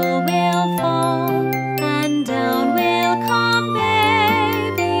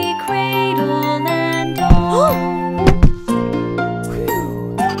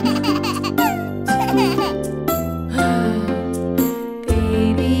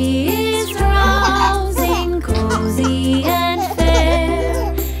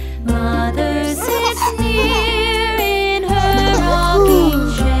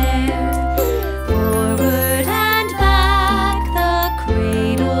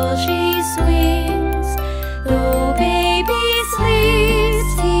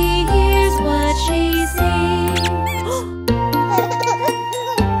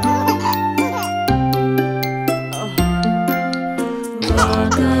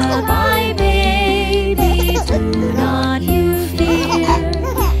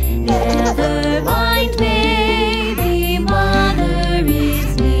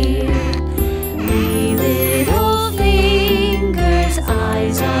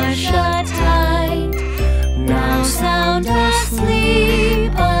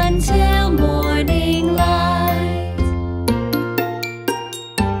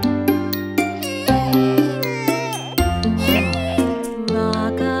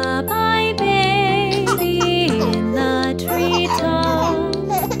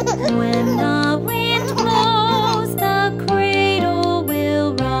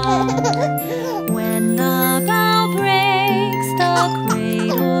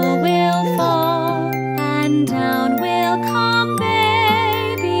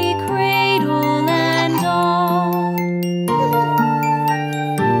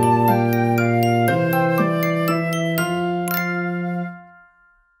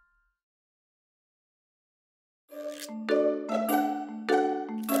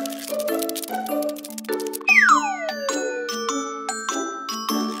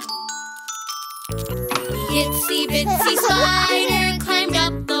itsy bitsy spider climbed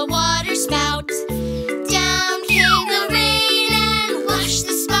up the water spout. Down came the rain and washed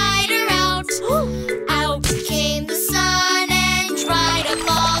the spider out. Out came the sun and dried up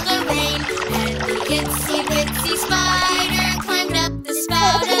all the rain. And the itsy bitsy spider climbed up the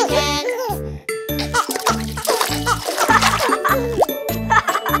spout again.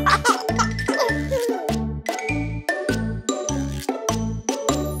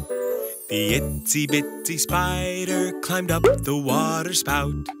 The itsy bitsy spider climbed up the water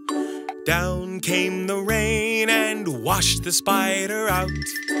spout. Down came the rain and washed the spider out.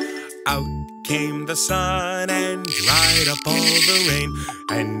 Out came the sun and dried up all the rain.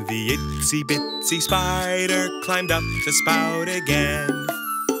 And the itsy bitsy spider climbed up the spout again.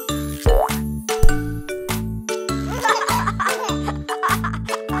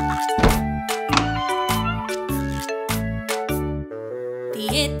 The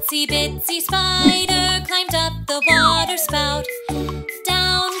itsy bitsy spider climbed up the water spout.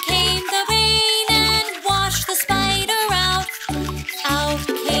 Down came the rain and washed the spider out. Out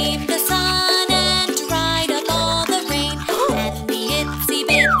came the sun and dried up all the rain. And the itsy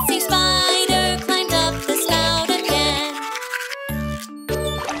bitsy spider climbed up the spout again.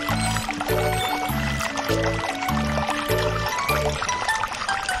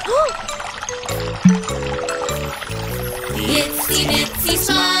 The itsy bitsy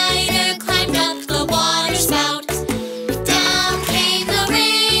spider climbed up the water spout. Down came the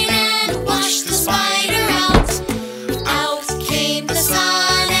rain and washed the spider out. Out came the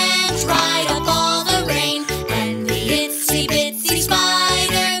sun and dried up all the rain. And the itsy bitsy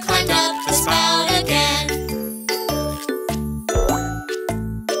spider climbed up the spout again.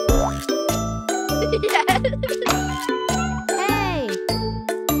 Hey!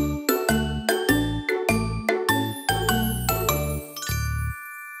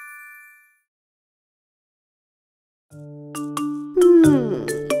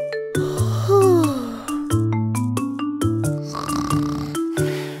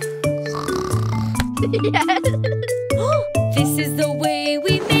 This is the way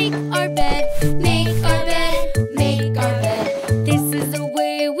we make our bed. Make our bed, make our bed. This is the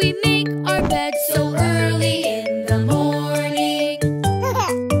way we make our bed so early in the morning.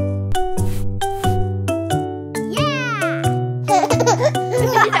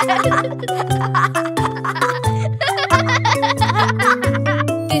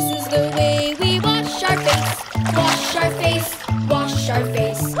 This is the way we wash our face. Wash our face, wash our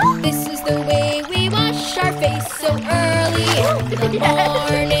face. This is the way we wash our face so early in the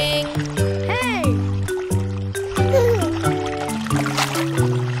morning. Hey!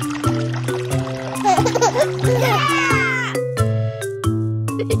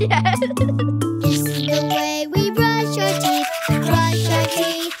 This is the way we brush our teeth. Brush our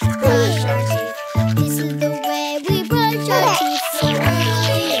teeth, brush our teeth. This is the way we brush our teeth so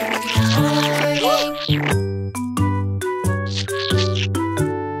early in the morning.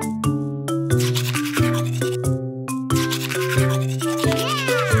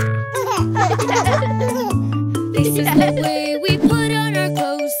 This is the way we put on our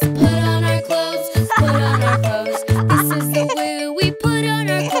clothes. Put on our clothes, put on our clothes. This is the way we put on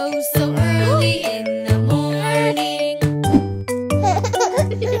our clothes so early in the morning.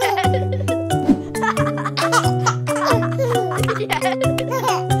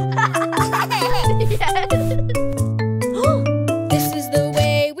 This is the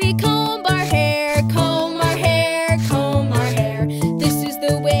way we comb our hair, comb our hair, comb our hair. This is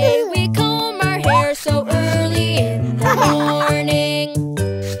the way we comb our hair so early in the morning.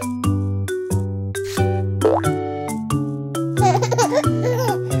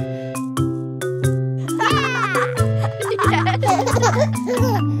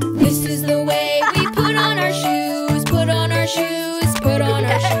 This is the way we put on our shoes, put on our shoes, put on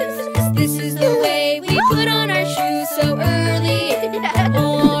our shoes. This is the way we put on our shoes so early in the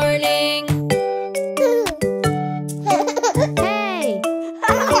morning. Hey!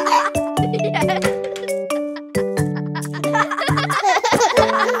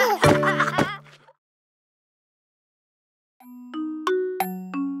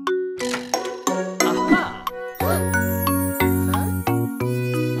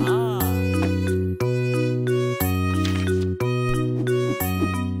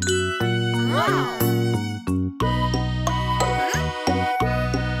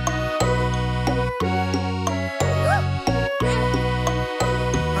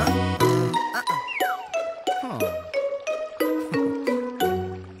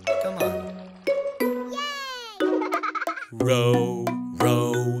 Row,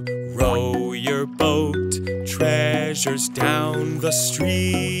 row, row your boat, treasures down the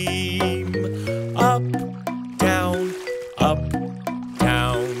stream. Up,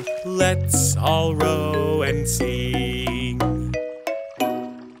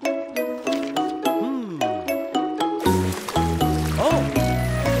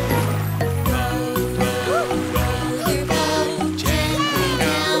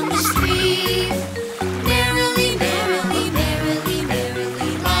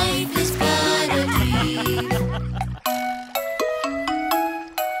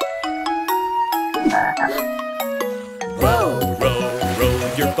 Row, row, row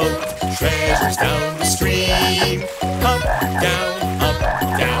your boat, treasures down the stream. Up,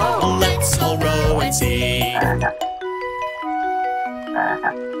 down, let's all row and sing.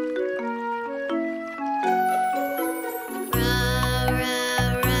 Row,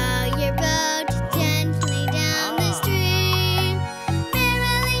 row, row your boat gently down the stream.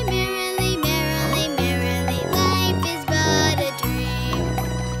 Merrily, merrily, merrily, merrily, life is but a dream.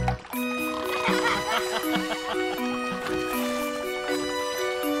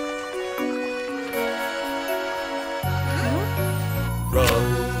 Row,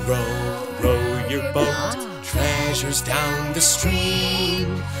 row, row your boat, treasures down the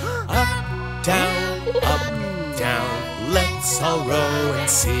stream. Up, down, let's all row and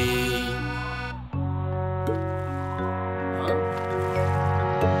sing.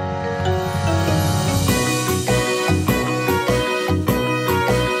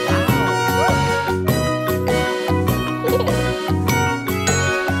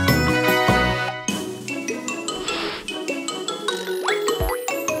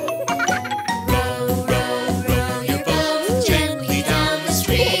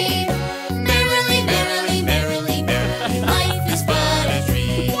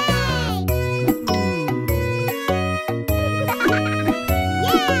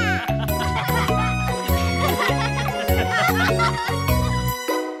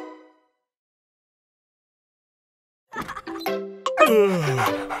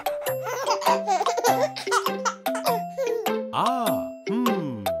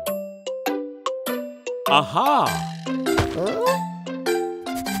 Aha!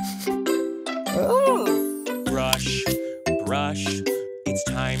 Brush, brush, it's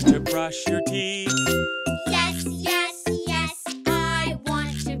time to brush your teeth. Yes, yes, yes, I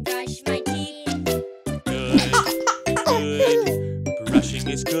want to brush my teeth. Good, good, brushing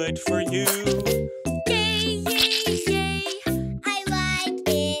is good for you. Yay, yay, yay, I like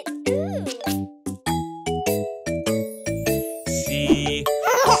it. Ooh. See,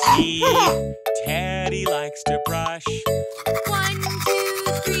 Teddy likes to brush. 1,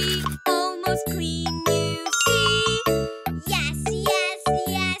 2, 3, almost clean, you see. Yes, yes,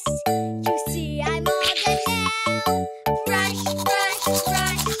 yes, you see I'm all done now. Brush, brush,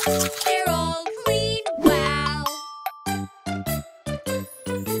 brush, they're all clean, wow.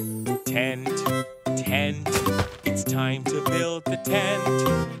 Tent, tent, it's time to build the tent.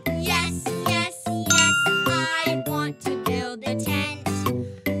 Yes, yes, yes, I want to build a tent.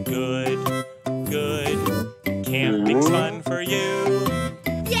 Good, good, camping's fun for you.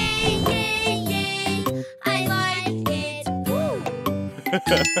 Yay, yay, yay, I like it. Woo.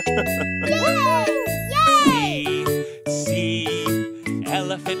 Yay, yay. See,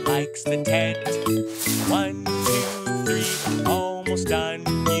 elephant likes the tent. 1, 2, 3, almost done,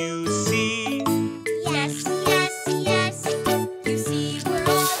 you see. Yes, yes, yes, you see we're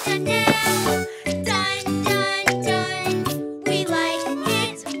all done now. Done, done, done, we like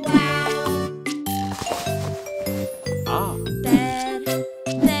it, wow. Bed,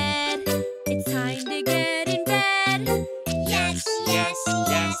 bed, it's time to get in bed. Yes, yes,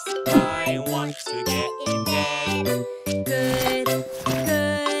 yes, I want to get in bed. good,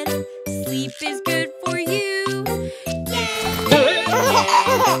 good, sleep is good.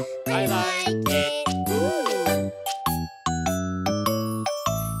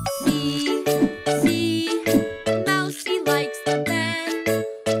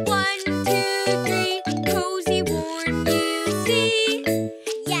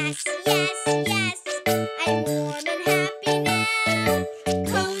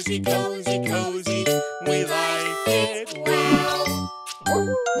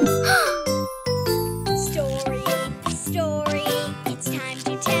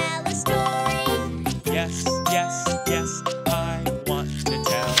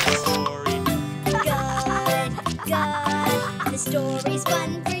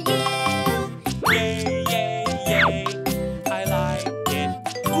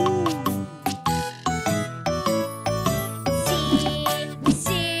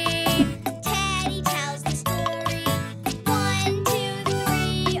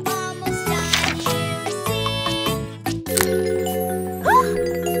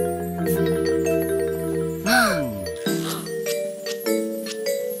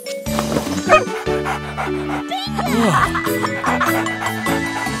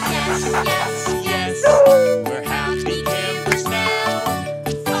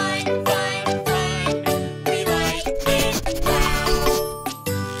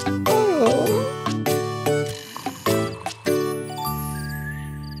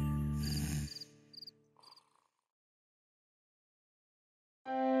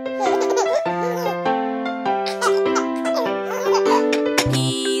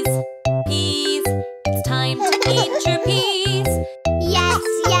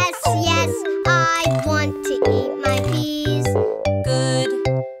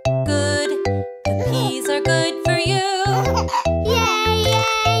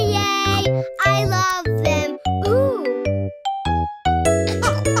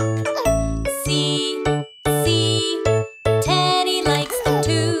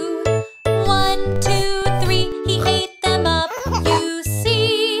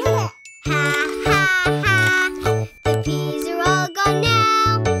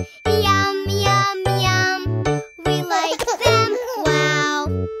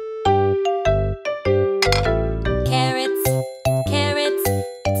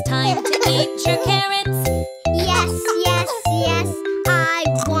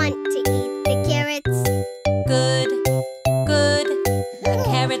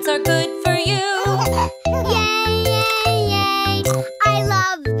 carrots are good for you. Yay, yay, yay! I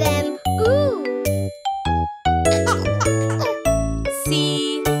love them. Ooh!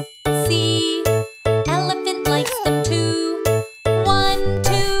 C, C, elephant likes them too. 1,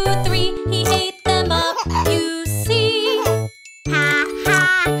 2, 3, he ate them up, you see. Ha, ha,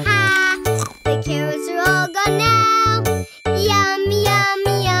 ha! The carrots are all gone now. Yum, yum,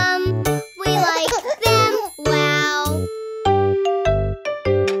 yum! We like them. Wow!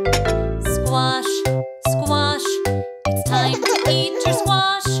 Squash, squash, it's time to eat your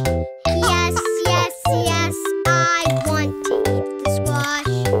squash. Yes, yes, yes! I want to eat the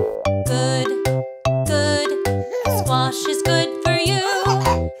squash. Good, good, squash is good for you.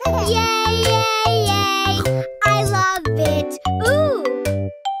 Yay, yay, yay! I love it. Ooh!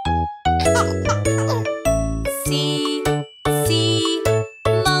 C, C,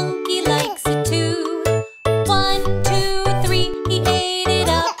 monkey likes it too. 1, 2, 3, he ate it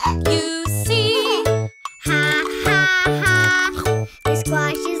up, you see. Ha, ha, ha! The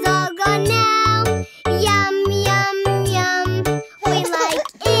squash is all gone now. Yum, yum, yum! We like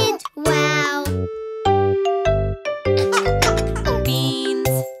it. Wow!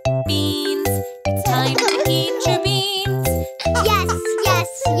 Beans, beans, it's time to eat your beans. Yes, yes,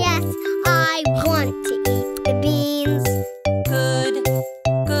 yes! I want to eat the beans. Good,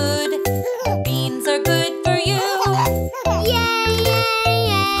 good, beans are good for you. Yay, yay,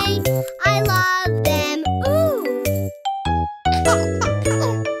 yay! I love them. Ooh!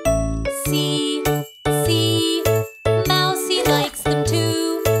 C, C, Mousy likes them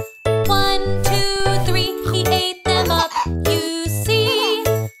too. 1, 2, 3, he ate them up, you see.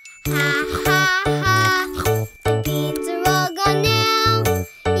 Ha, ha, ha! The beans are all gone now.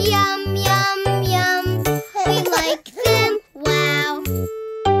 Yum, yum, yum! We like them. Wow!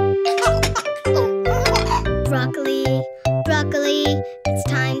 Broccoli, broccoli, it's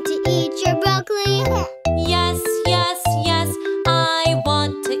time to eat your broccoli. Yes, yes, yes, I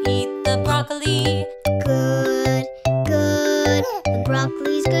want to eat the broccoli. Good, good, the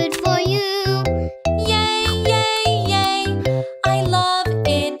broccoli's good for you. Yay, yay, yay, I love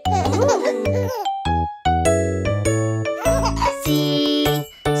it. Ooh. See,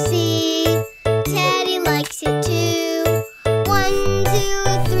 see, Teddy likes it too. 1,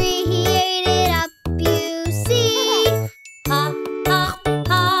 2, 3, he ate it up, you see. Ha, ha,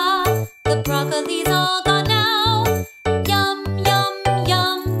 ha, the broccoli's all gone now. Yum, yum,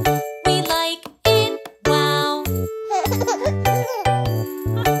 yum, we like it, wow.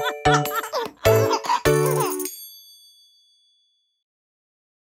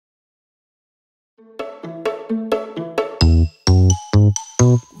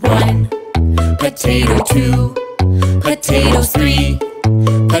 1. Potato 2. Potatoes 3.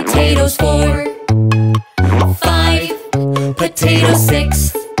 Potatoes 4. 5. Potatoes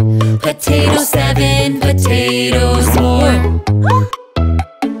 6. Potatoes 7. Potatoes more.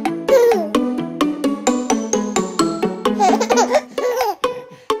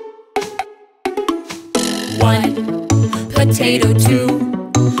 1. Potato 2.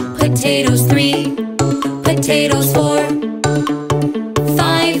 Potatoes 3. Potatoes 4.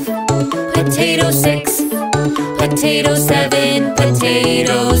 5. Potatoes 6. Potatoes 7.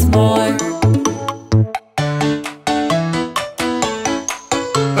 Potatoes more.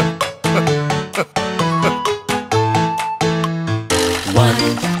 1.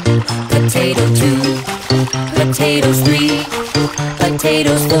 Potato 2. Potatoes 3.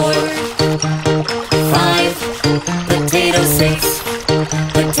 Potatoes 4. 5. Potatoes 6.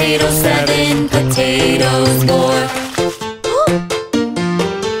 Potatoes 7. Potatoes more.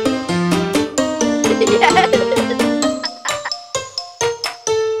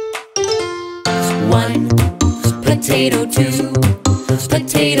 1. Potato 2.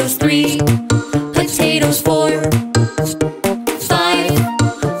 Potatoes 3. Potatoes 4. 5.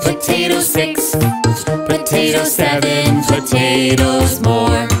 Potatoes 6. Potatoes 7. Potatoes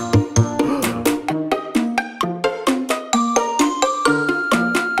more.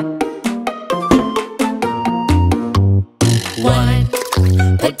 1.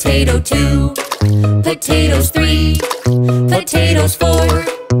 Potato 2. Potatoes 3. Potatoes 4.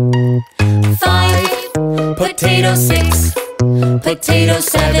 5. Potatoes 6. Potatoes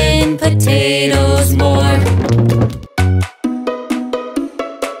 7. Potatoes more.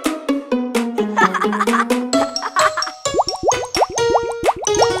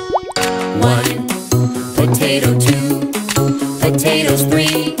 1. Potato 2. Potatoes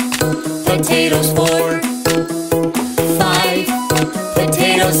 3. Potatoes 4. 5.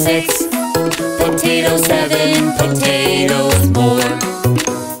 Potatoes 6. Potatoes 7. Potatoes more. 1.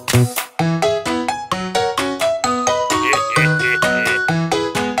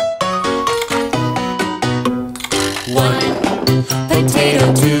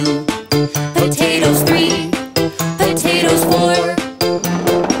 Potato 2, potatoes 3, potatoes 4,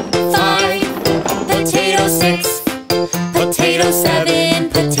 5, potato 6, potato 7,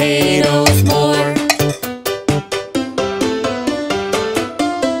 potatoes more.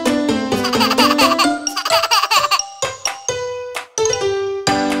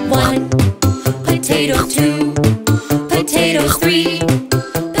 1, potato 2, potatoes 3,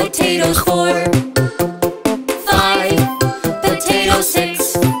 potatoes 4, 5, potato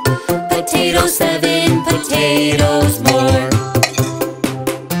 6, potato 7, potatoes more.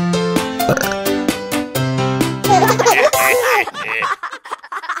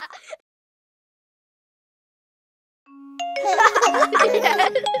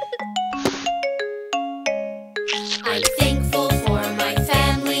 I'm thankful for my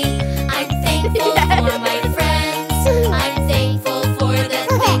family. I'm thankful for my friends. I'm thankful for the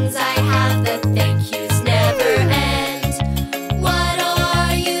things I have. The thank yous never end. What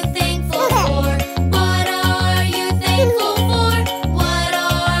are you thankful for? What are you thankful for? What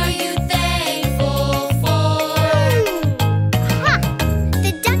are you thankful for? Ha!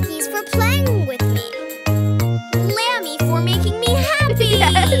 The duckies for playing with me. Lammy for making me happy.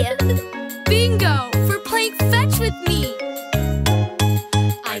 Bingo for playing fetch with me.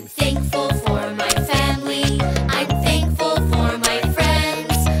 I'm thankful for my family. I'm thankful for my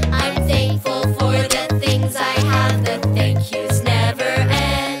friends. I'm thankful for the things I have. The thank yous never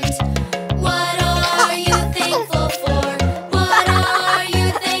end. What are you thankful for? What are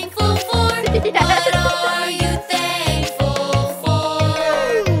you thankful for? What are you thankful for?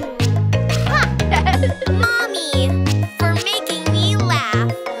 Mommy for making me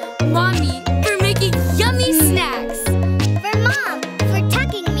laugh. Mommy for making yummy snacks. For Mom for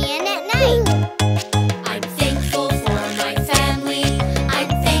tucking me in at night. I'm thankful for my family. I'm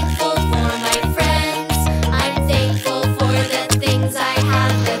thankful for my friends. I'm thankful for the things I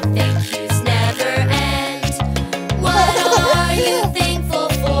have. The thank yous never end. What are you thankful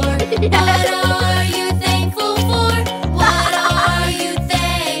for? What are you thankful for? What are you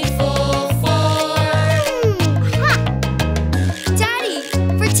thankful for? Daddy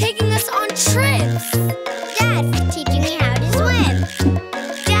for taking us on trips. Dad for teaching me how to swim.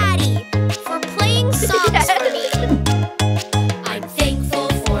 Daddy for playing songs for me. I'm thankful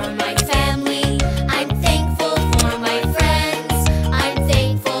for my family. I'm thankful for my friends. I'm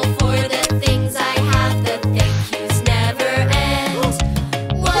thankful for the things I have. The thank yous never end.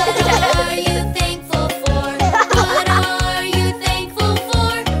 What are you thankful for? What are you thankful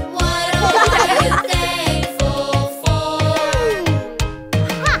for? What are you thankful for?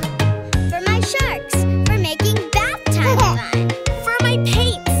 For my sharks for making bath time fun. For my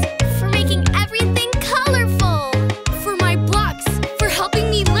paints for making everything colorful. For my blocks for helping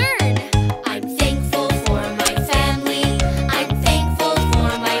me learn. I'm thankful for my family. I'm thankful for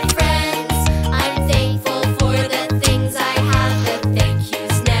my friends. I'm thankful for the things I have. The thank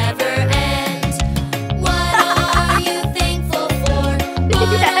yous never end. What are you thankful for?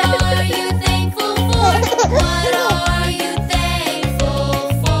 What are you thankful for? What are you thankful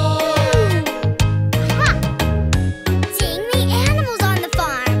for? Seeing the animals on the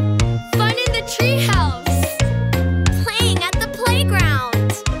farm. Fun in the treehouse. Playing at the playground.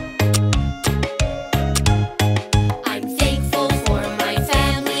 I'm thankful for my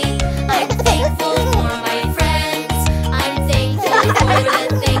family. I'm thankful for my friends. I'm thankful for the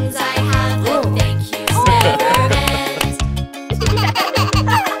things I have. The thank yous never end.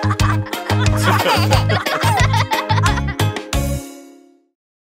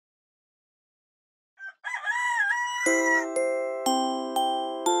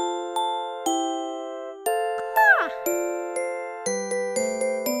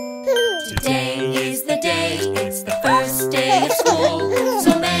 Today is the day, it's the first day of school.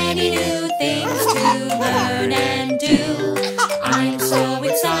 So many new things to learn and do. I'm so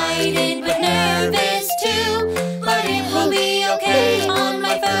excited but nervous too. But it will be okay on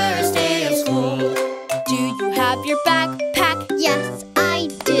my first day of school. Do you have your backpack? Yes, I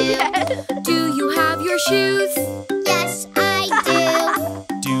do. Do you have your shoes? Yes, I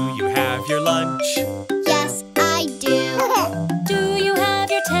do. Do you have your lunch? Yes, I do. Do you have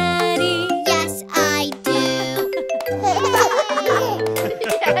your teddy? Yes, I do.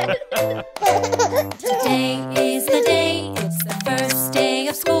 Today is the day, it's the first day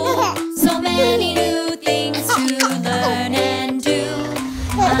of school. So many new things to learn and do.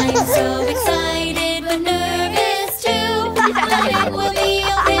 I'm so excited but nervous too. But it will be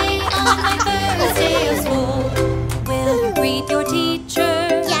okay on my first day of school. Will you greet your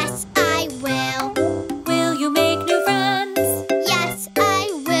teacher? Yes, I will. Will you make new friends? Yes, I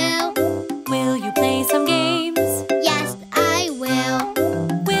will. Will you play some games? Yes, I will.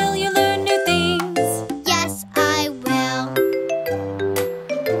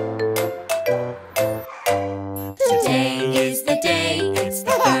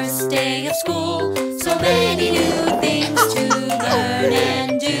 of school. So many new things to learn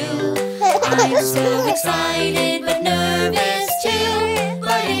and do. I'm so excited but nervous too.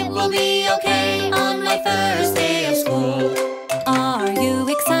 But it will be okay on my first day of school. Are you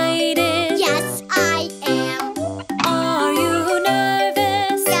excited? Yes, I am. Are you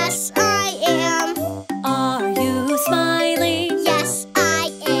nervous? Yes, I am. Are you smiling? Yes,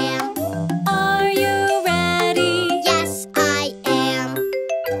 I am. Are you ready? Yes, I am.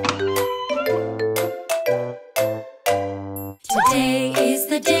 Today is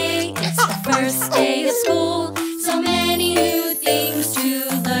the day, it's the first day of school. So many new things to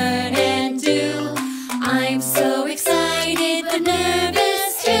learn and do. I'm so excited but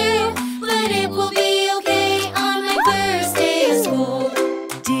nervous too. But it will be okay on my first day of school.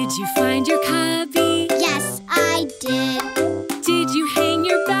 Did you find your cubby? Yes, I did. Did you hang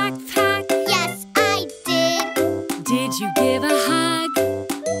your backpack? Yes, I did. Did you give a hug?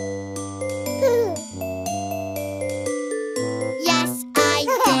 Yes, I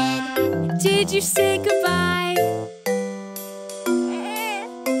did. Did you say goodbye?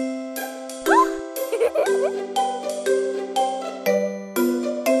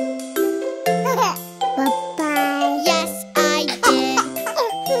 Bye-bye. Yes, I did.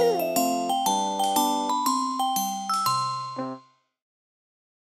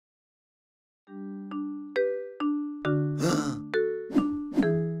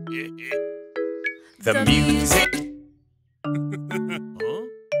 The music.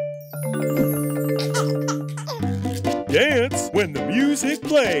 Dance when the music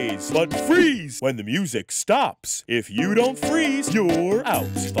plays, but freeze when the music stops. If you don't freeze, you're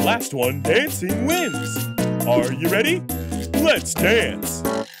out. The last one dancing wins. Are you ready? Let's dance.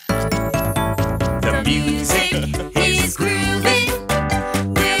 The music is grooving.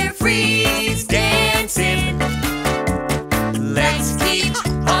 We're freeze dancing. Let's keep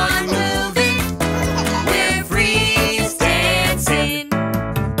on moving. We're freeze dancing.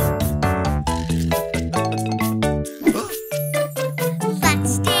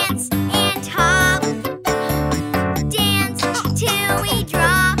 Let's dance and hop. Dance till we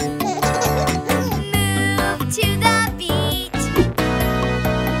drop. Move to the beat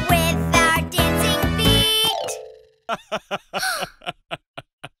with our dancing feet.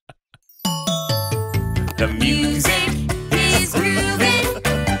 The music is grooving.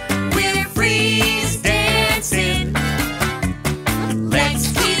 We're freeze dancing. Let's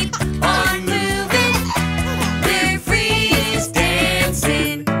keep on moving. We're freeze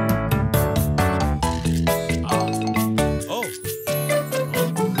dancing.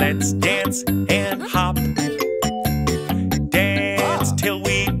 Let's dance and hop. Dance till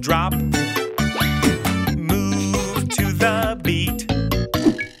we drop. Move to the beat.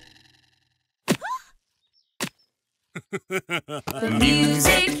 The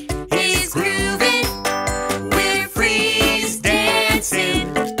music is grooving. We're freeze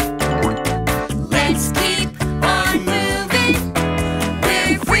dancing. Let's keep on moving.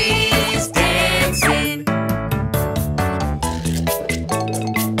 We're freeze dancing.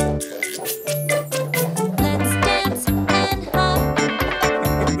 Let's dance and hop.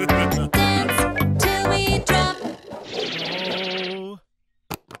 Dance till we drop.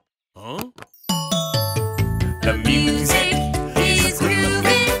 The music is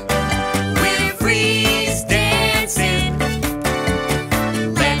grooving. We're freeze dancing.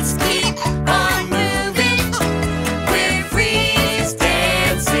 Let's keep on moving. We're freeze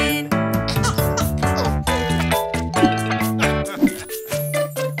dancing.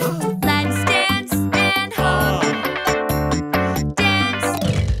 Let's dance and hop. Dance.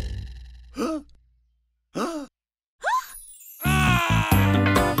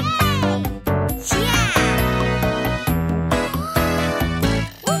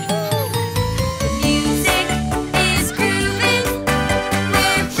 Music is grooving.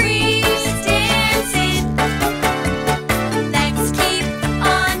 We're freeze dancing. Let's keep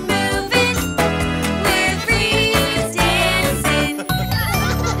on moving. We're freeze dancing.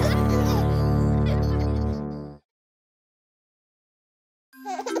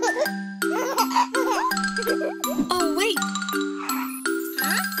 Oh, wait.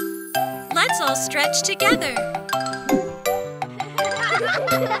 Let's all stretch together.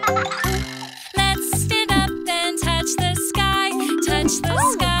 Let's stand up and touch the sky. Touch the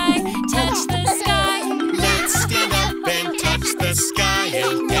sky. Touch the sky. Let's stand up and touch the sky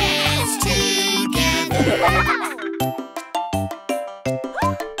and dance together.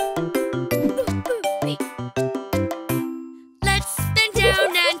 Let's bend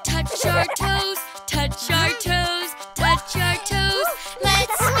down and touch our toes. Touch our toes. Touch our toes.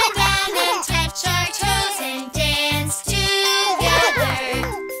 Let's bend down and touch our toes and dance together.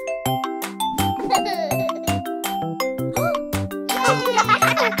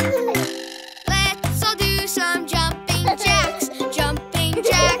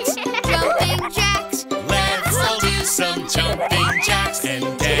 and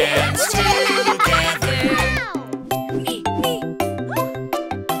dance together.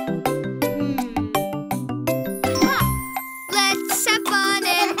 Let's have fun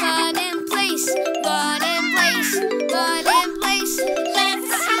and run in place. Run in place. Run in place.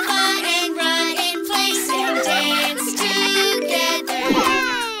 Let's have fun and run in place and dance together.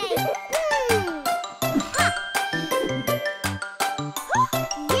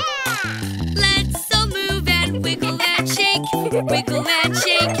 Let's all move and wiggle and shake. Wiggle and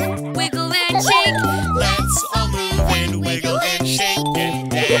shake. Wiggle and shake. Let's all move and wiggle and shake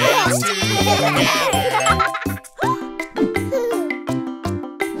and dance together.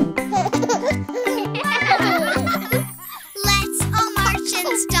 Let's all march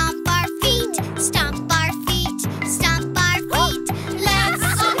and stomp our feet. Stomp our feet. Stomp our feet. Let's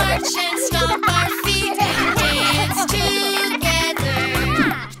all march and stomp our feet and dance together.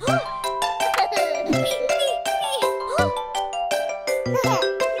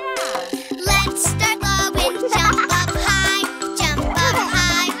 Let's start low and jump up high. Jump up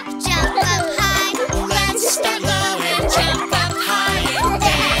high. Jump up high. Let's start low and jump up high and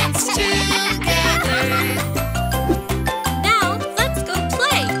dance together. Now let's go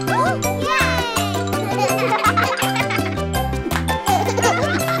play.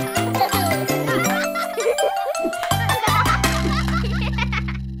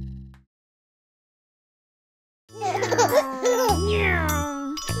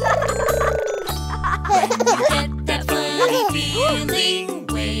 Get that funny feeling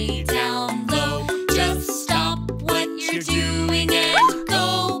way down low. Just stop what you're doing and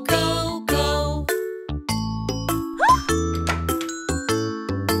go, go, go.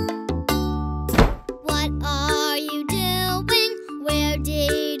 What are you doing? Where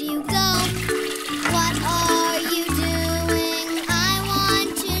did you go? What are you doing? I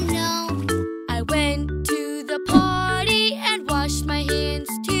want to know. I went to the party and washed my hands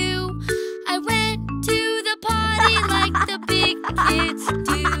too. I went to the party like the big kids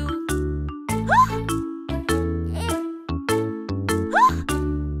do.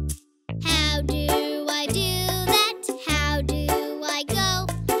 How do I do that? How do I go?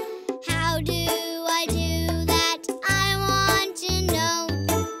 How do I do that? I want to know.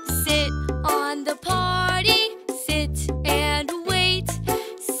 Sit on the party, sit and wait.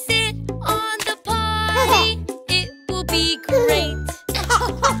 Sit on the party, it will be great.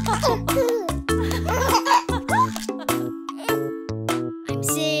 I'm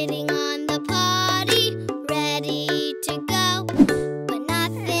sitting on the potty, ready to go. But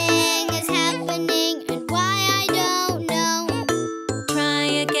nothing is happening, and why I don't know. Try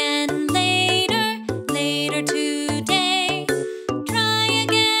again later, later today. Try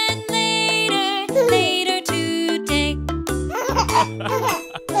again later, later today.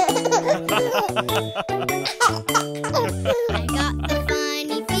 I got the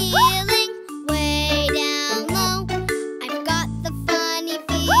funny feeling way down low. I've got the funny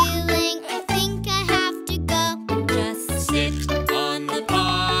feeling, I think I have to go. Just sit on the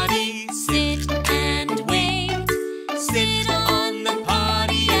potty, sit and wait. Sit on the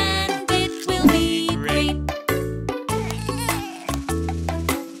potty and it will be great.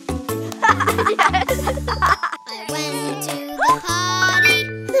 I went to the potty,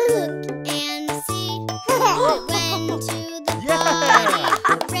 look and see. I went to the potty,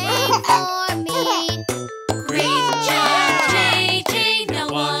 pray for me. Great job, JJ, now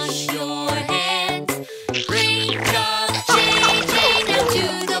wash your hands. Great job, JJ, now do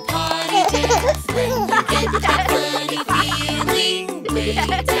the potty dance. When you get that funny feeling way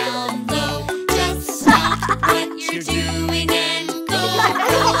down low, just stop what you're doing and go,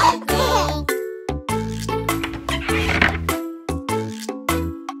 go, go.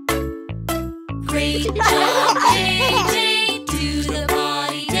 Great job, JJ, do the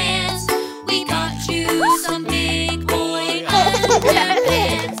potty dance. We got you some big boy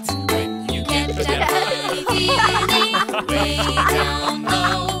underpants. When you get that funny feeling way down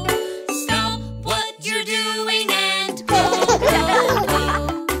low, stop what you're doing and go, go, go.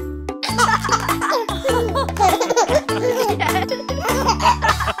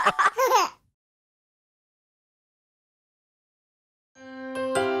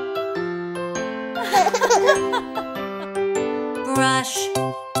 Brush,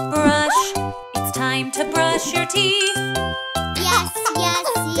 brush, it's time to brush your teeth. Yes, yes,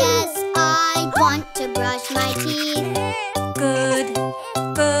 yes, I want to brush my teeth. Good,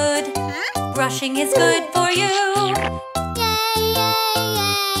 good, brushing is good for you. Yay, yay,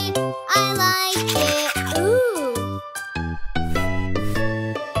 yay, I like it. Ooh.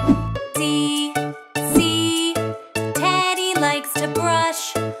 See, see, Teddy likes to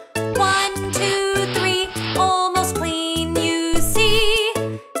brush. 1, 2, 3, almost clean, you see.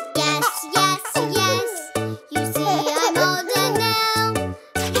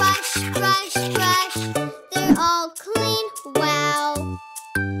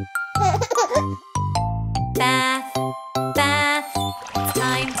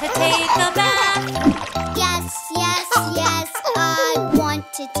 to take a bath? Yes, yes, yes, I want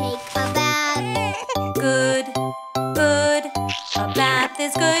to take a bath. Good, good. A bath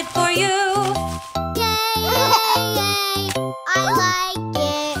is good for you. Yay, yay, yay, I like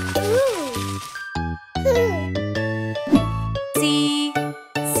it. See,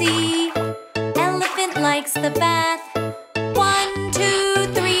 see, elephant likes the bath. 1,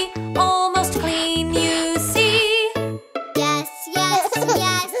 2, 3, almost clean, you see. Yes, yes,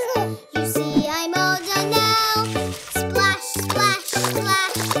 yes, you see I'm all done now. Splash, splash,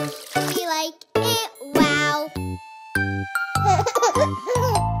 splash, we like it, wow.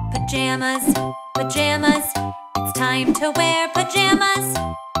 Pajamas, pajamas, it's time to wear pajamas.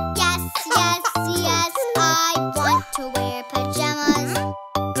 Yes, yes, yes, I want to wear pajamas.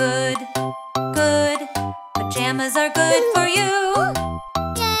 Good, good, pajamas are good for you.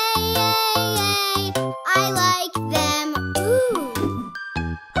 Yay, yay, yay, I like them,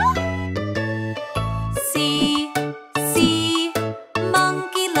 See, see,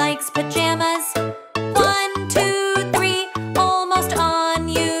 monkey likes pajamas. 1, 2, 3, almost on,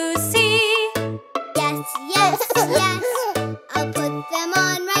 you see. Yes, yes, yes, I'll put them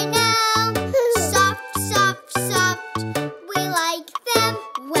on right now. Soft, soft, soft, we like them,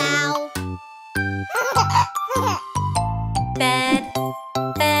 wow. Bed,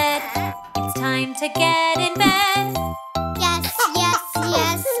 bed, it's time to get in bed. Yes, yes,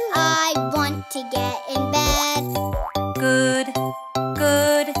 yes, I want to get in bed. Good,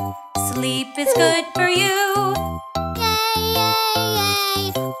 good, sleep is good for you. Yay, yay,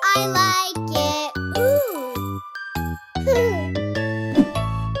 yay, I like it,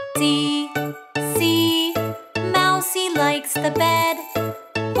 See, see, Mousy likes the bed.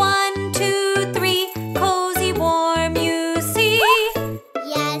 1, 2, 3, cozy, warm, you see.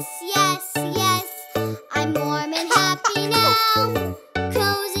 Yes, yes, yes, I'm warm and happy now.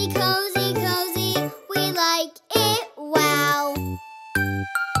 Cozy, cozy, cozy, we like it, wow.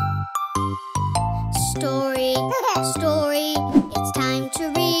 Story, story, it's time to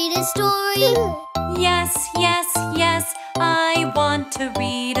read a story. Yes, yes, yes, I want to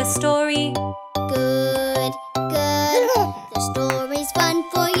read a story. Good, good, the story's fun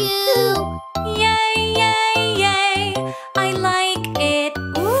for you. Yay, yay, yay, I like it,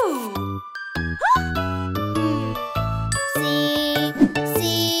 ooh. See,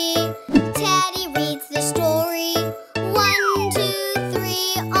 see, Teddy reads the story. 1, 2,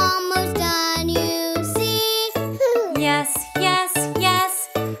 3, almost done, you see. Yes, yes, yes,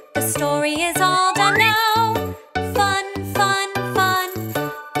 the story is all done now. Fun, fun, fun,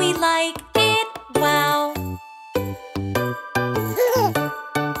 we like it, wow.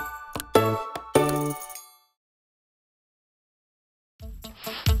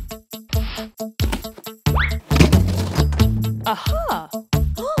 Aha!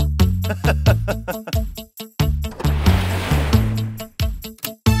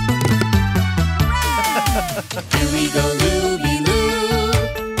 Here we go, Looby Loo.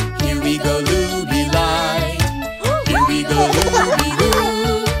 Here we go, Looby Light. Here we go, Looby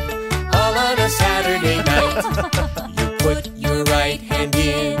Loo. All on a Saturday night. You put your right hand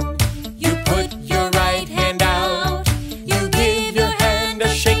in. You put your right hand out. You give your hand a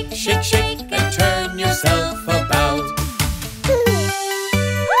shake, shake, shake, and turn yourself about.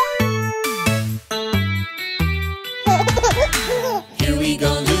 Here we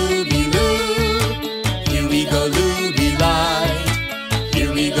go, Looby Loo. Here we go, Looby Light.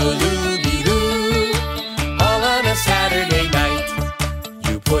 Here we go, Looby Loo. All on a Saturday night.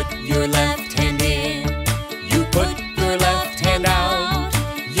 You put your left hand in. You put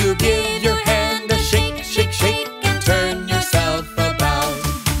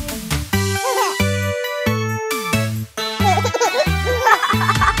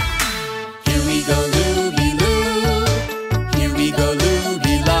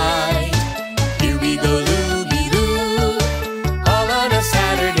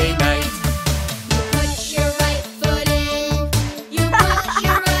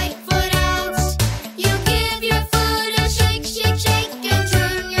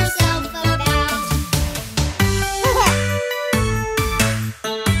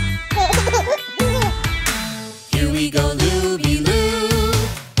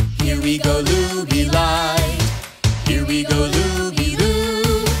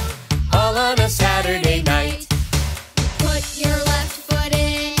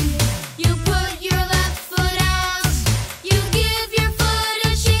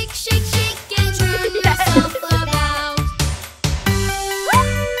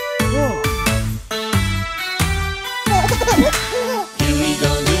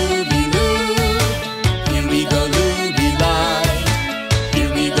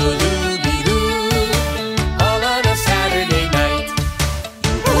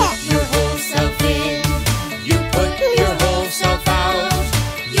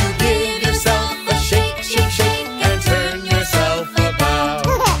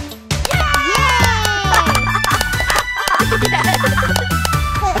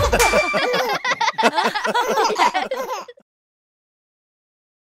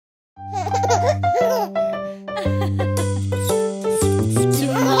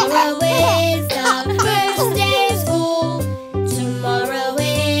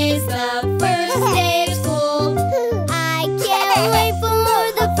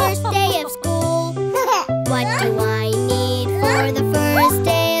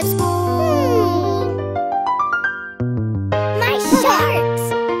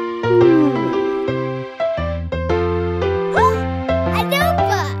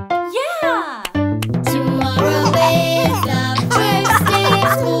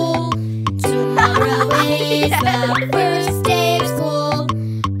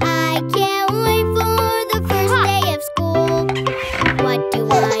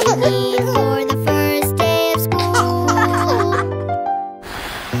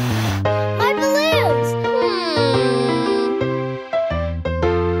My balloons!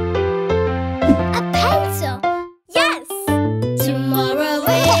 A pencil! Yes! Tomorrow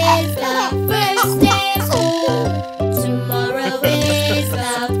is the first day of school. Tomorrow is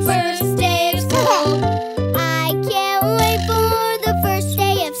the first day of school. I can't wait for the first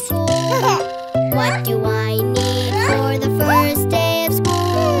day of school. What do I need for the first day of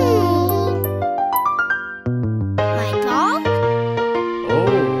school? My doll?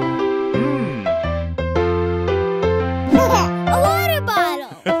 A water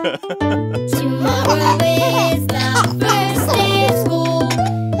bottle! Tomorrow is the first day of school.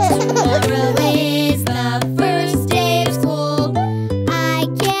 Tomorrow is the first day of school. I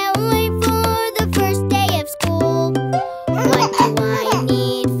can't wait for the first day of school. What do I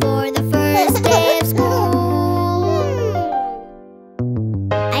need for the first day of school?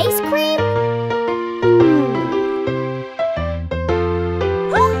 Ice cream?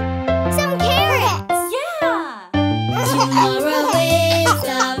 Some carrots! Yeah! Tomorrow is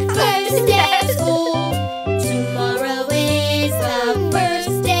the first day of school. Tomorrow is the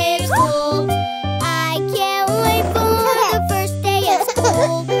first day of school. I can't wait for the first day of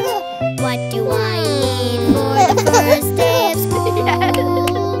school. What do I need for the first day of school?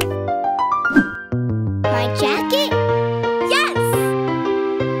 My jacket? Yes!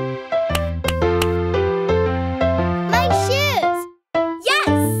 My shoes?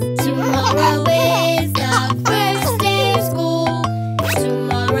 Yes! Tomorrow is the first day of school.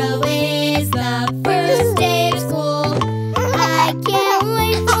 Tomorrow is the first day of school. I can't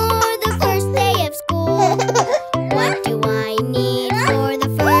wait for the first day of school. What do I need for the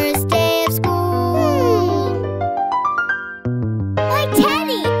first day of school? My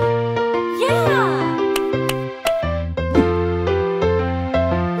teddy! Yeah!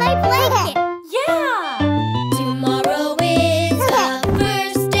 My blanket! Yeah! Tomorrow is the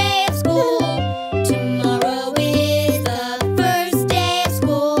first day of school. Tomorrow is the first day of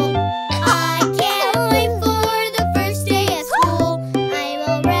school. I can't wait for the first day of school. I'm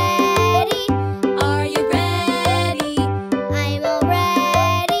all ready. Are you ready I'm all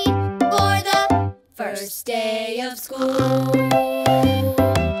ready for the first day of school.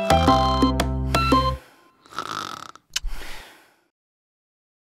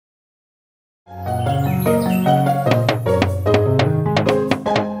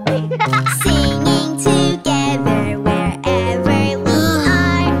 Singing together wherever we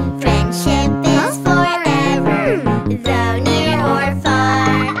are. Friendship is forever, though near or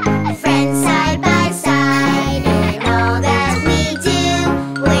far. Friends side by side, in all that we do,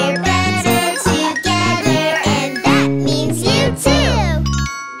 we're better together, and that means you too.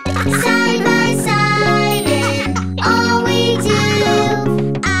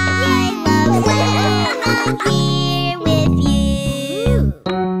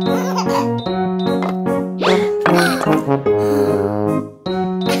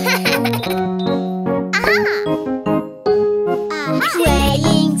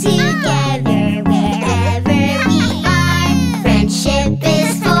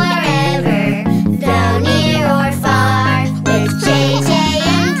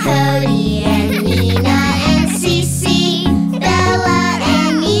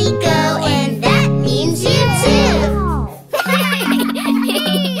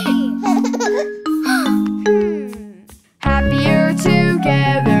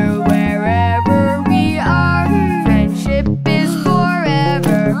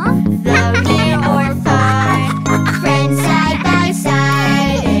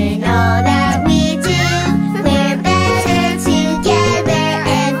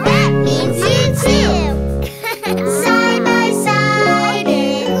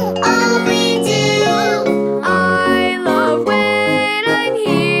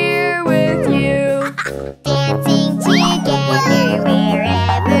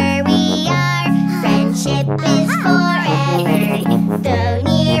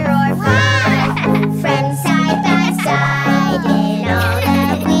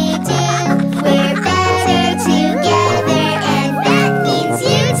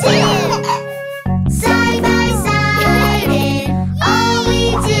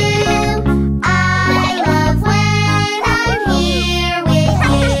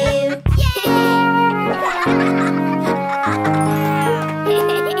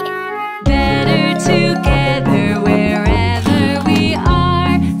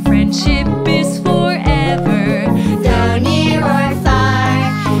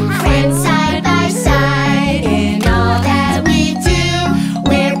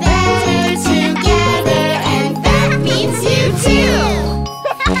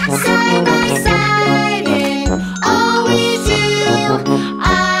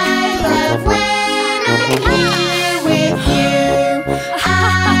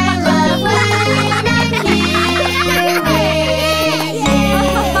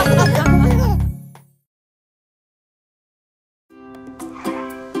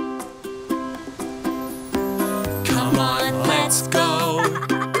 let's go.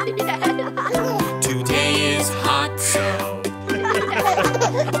 Today is hot, so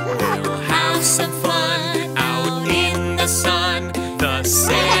we'll have some fun out in the sun. The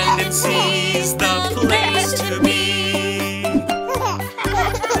sand and sea's the place to be.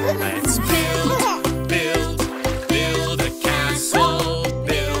 Let's build, build, build a castle.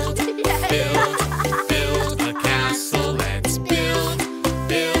 Build, build, build a castle. Let's build,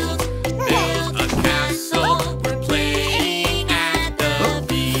 build, build a castle. We're playing at the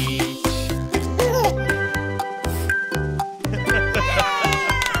beach.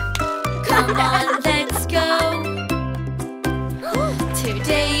 Come on, let's go.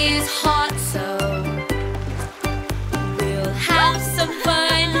 Today is hot, so we'll have some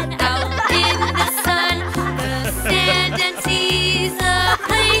fun out in the sun. The sand and sea's a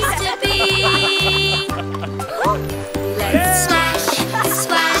place to be. Let's splash,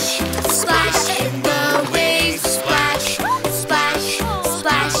 splash, splash in the waves. Splash, splash,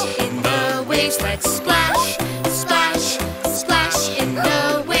 splash in the waves. Let's splash, splash, splash in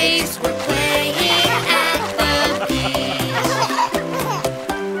the waves. We're playing at the beach.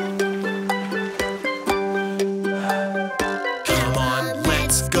 Come on,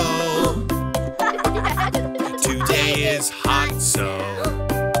 let's go. Today is hot, so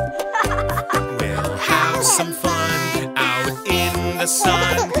we'll have some fun out in the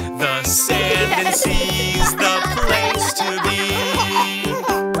sun. The sand and sea's the place to be.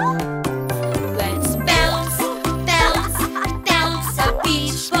 Let's bounce, bounce, bounce a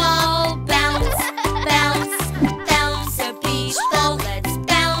beach ball. Bounce, bounce, bounce a beach ball. Let's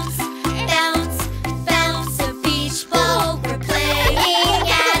bounce, bounce, bounce a beach ball. We're playing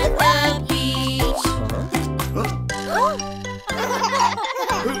at the beach.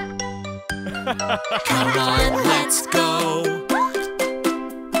 Come on, let's go.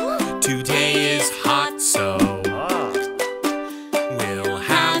 Today is hot, so we'll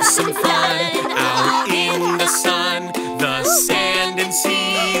have some fun out in the sun. The sand and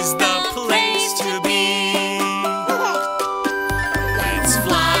sea's the place to be. Let's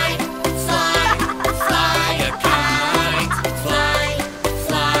fly, fly, fly a kite. Fly,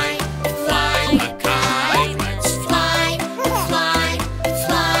 fly, fly a kite. Let's fly, fly,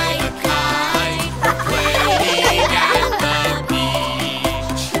 fly a kite. We're playing at the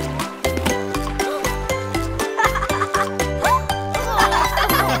beach.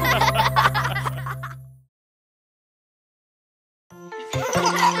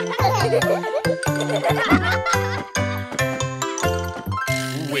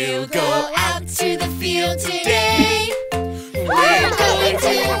 We'll go out to the field today. We're going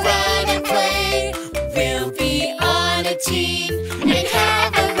to run and play. We'll be on a team and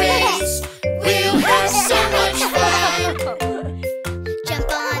have a race. We'll have so much fun. Jump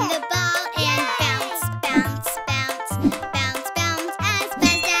on the ball and bounce, bounce, bounce, bounce, bounce as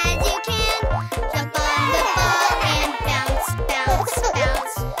fast as you can. Jump on the ball and bounce, bounce,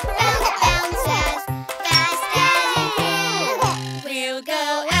 bounce, bounce, bounce as fast as you can. We'll go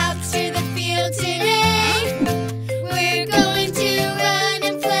out to the field today. We're going to run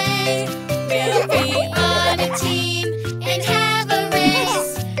and play. We'll be on a team and have a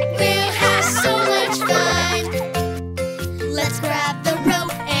race. We'll have so much fun. Let's grab the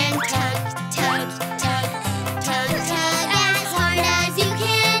rope and tug, tug, tug, tug, tug as hard as you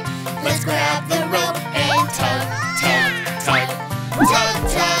can. Let's grab the rope and tug, tug, tug, tug,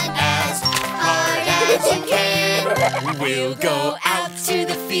 tug as hard as you can. We'll go out to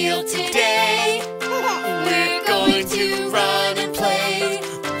the field today. We're going to run and play.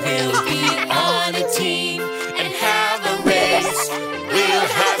 We'll be on a team and have a race. We'll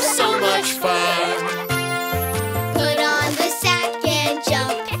have so much fun. Put on the sack and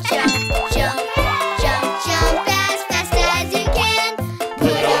jump, jump, jump, jump, jump as fast as you can.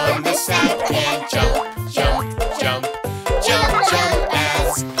 Put on the sack and jump, jump, jump, jump, jump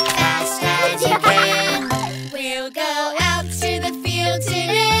as fast as you can. We'll go out to the field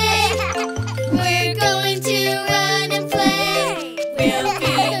today. We're going to run and play. We'll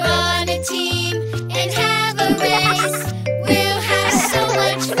be on a team and have a race. We'll have so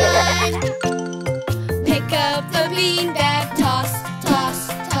much fun. Pick up the beanbag, toss, toss,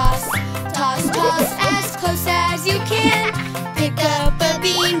 toss, toss, toss as close as you can. Pick up a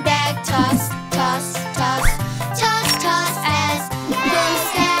beanbag, toss, toss, toss, toss, toss as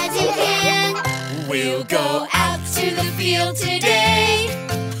close as you can. We'll go Out to the field today.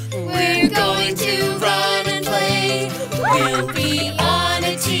 We're going to run and play. We'll be on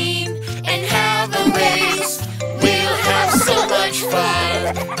a team and have a race. We'll have so much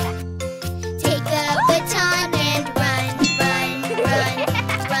fun. Take the baton and run, run, run,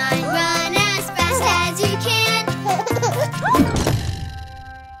 run, run as fast as you can.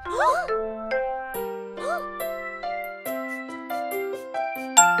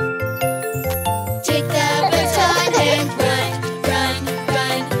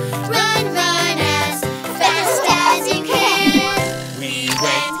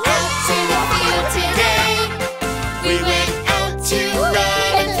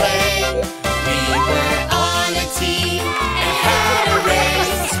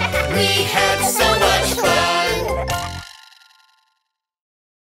 We had so much fun.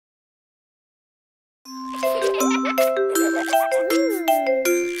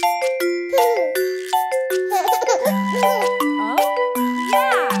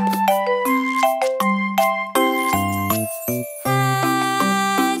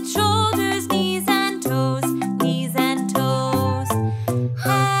 Head, shoulders, knees and toes, knees and toes.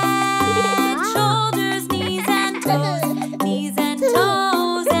 Head, shoulders, knees and toes, knees and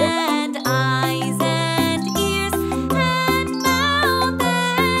toes, and eyes and ears and mouth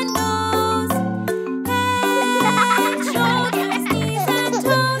and nose. Head, shoulders, knees and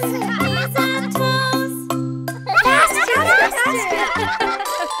toes, knees and toes. Faster, faster.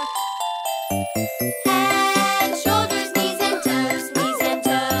 Head, shoulders, knees and toes, knees and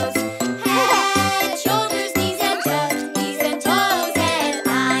toes. Head, shoulders, knees and toes, knees and toes, and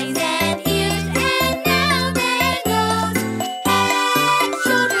eyes and ears and mouth and nose. Head,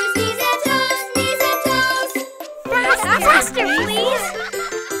 shoulders, knees and toes, knees and toes. Faster, please.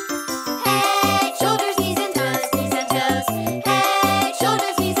 Head, shoulders, knees and toes, knees and toes. Head,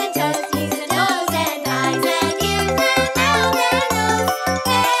 shoulders, knees and toes, knees and toes, and eyes and ears and mouth and nose.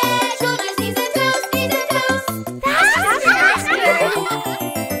 Head, shoulders, knees and toes, knees and toes. Faster, faster.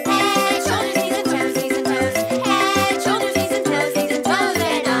 Head, shoulders, knees and toes, knees and toes. Head, shoulders, knees and toes, knees and toes,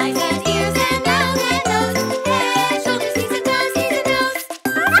 and eyes and ears and mouth and nose. Head, shoulders, knees and toes, knees and toes.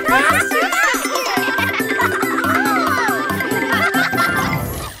 Faster,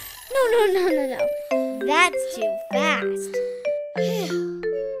 No. That's too fast.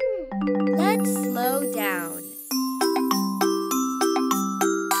 Let's slow down.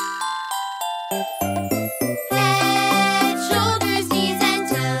 Head, shoulders, knees and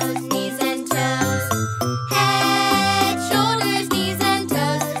toes, knees and toes. Head, shoulders, knees and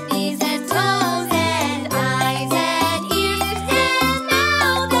toes, knees and toes, and eyes and ears and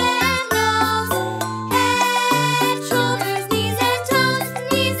mouth and nose. Head, shoulders, knees and toes,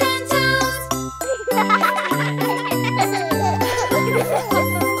 knees and toes.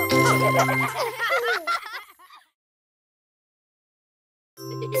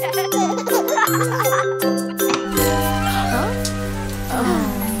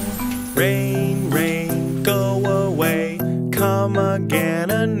 Rain, rain, go away. Come again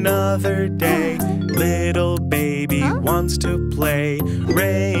another day. Little baby wants to play.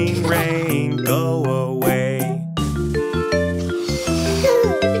 Rain, rain, go away.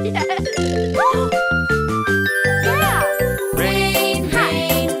 Rain,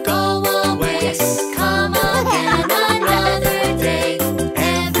 rain, go away. Come again another day.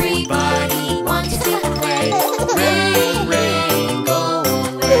 Everybody wants to play. Rain, rain, go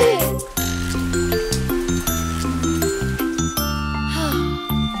away.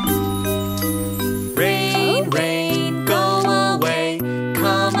 Rain, rain, go away.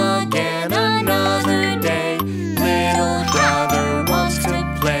 Come again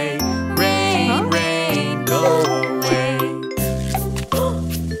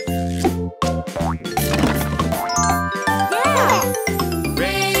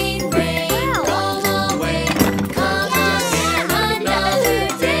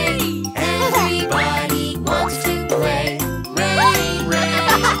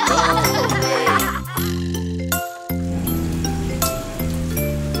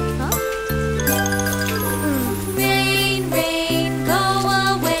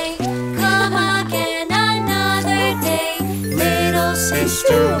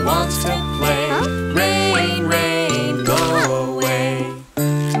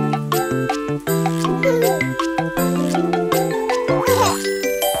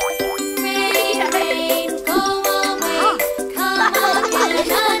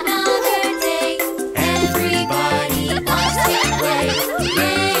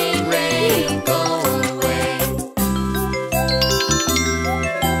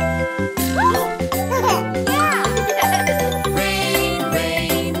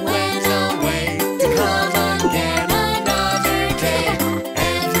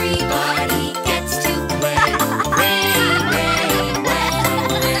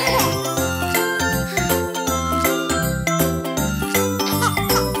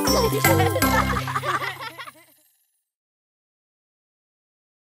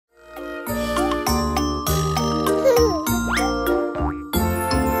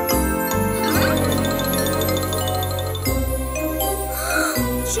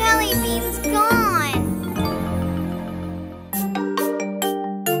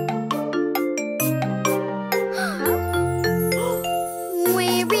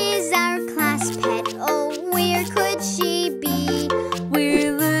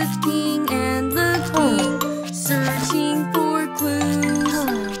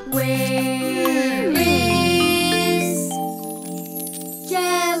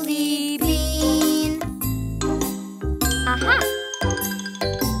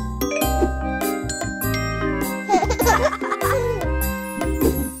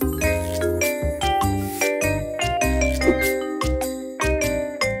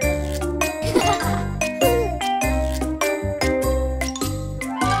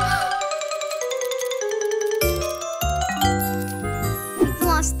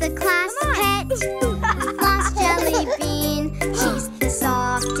lost the class pet. We've lost Jelly Bean. She's the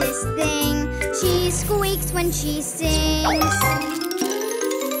softest thing. She squeaks when she sings.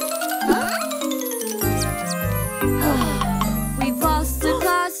 We've lost the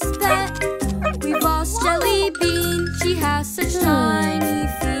class pet. We've lost Jelly Bean. She has such tiny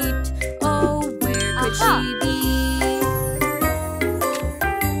feet. Oh, where could she be?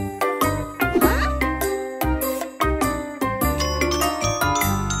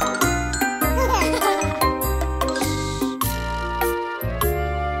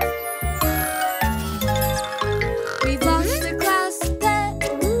 We've lost the class pet.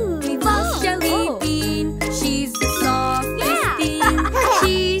 We've lost Jelly Bean. She's the softest thing.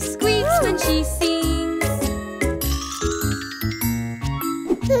 She squeaks when she sings.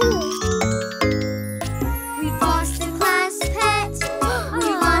 We've lost the class pet.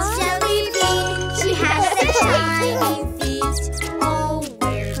 We've lost Jelly Bean. She has such tiny feet. Oh,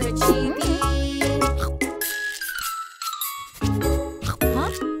 where could she be?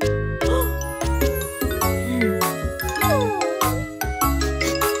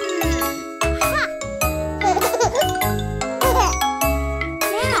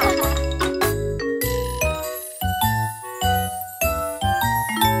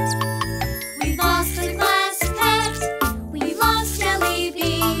 We've lost the class pet. We've lost Jelly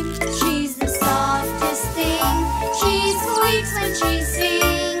Bean. She's the softest thing. She squeaks when she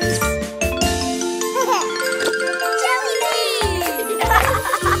sings. Jelly Bean!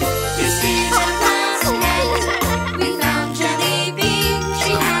 This is our class pet. We found Jelly Bean.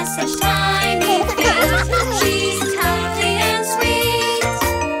 She has such tiny feet. She's tiny and sweet.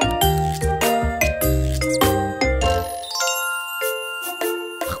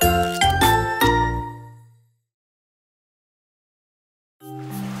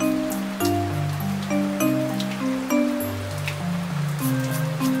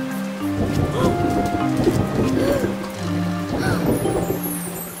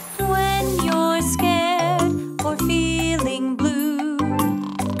 When you're scared or feeling blue,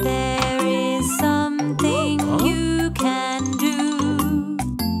 there is something you can do.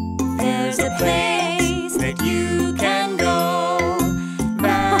 There's a place that you can go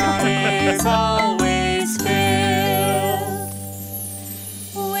that is always filled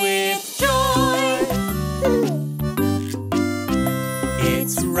with joy.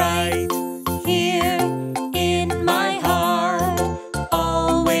 It's right here in my heart,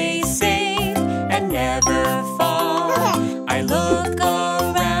 always safe and never far. I look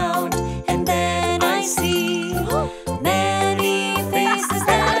around and then I see many faces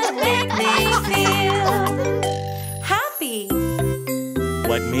that make me feel happy.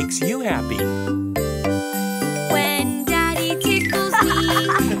 What makes you happy? When Daddy tickles me,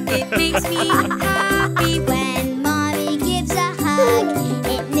 it makes me happy. When Mommy gives a hug,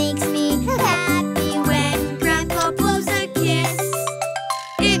 it makes me happy. When Grandpa blows a kiss,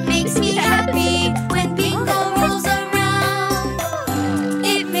 it makes me happy. When Bingo rolls around,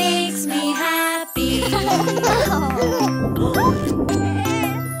 it makes me happy.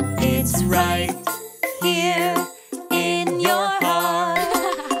 It's right here in your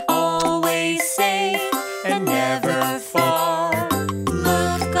heart, always safe and never far.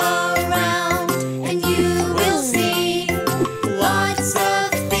 Look around and you will see lots of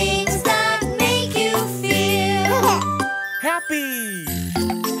things that make you feel Happy!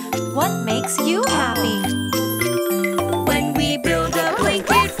 What makes you happy? when we build a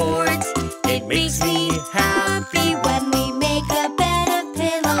blanket fort. It makes me happy when we make a bed of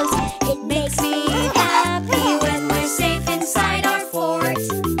pillows. It makes me happy when we're safe inside our fort.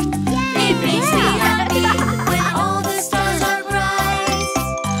 It makes me happy when all the stars are bright.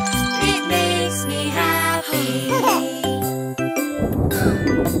 It makes me happy.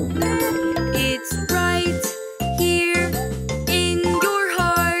 It's right here in your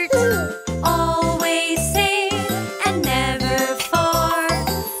heart, always safe and never far.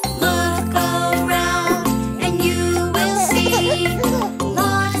 Look around and you will see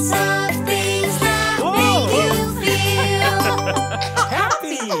lots of things that make you feel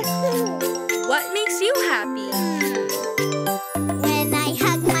Happy! What makes you happy? When I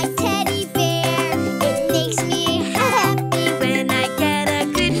hug my teddy bear, it makes me happy. When I get a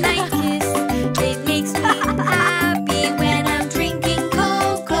good night kiss, it makes me happy. When I'm drinking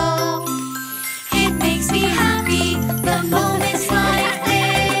cocoa, it makes me happy. The moments like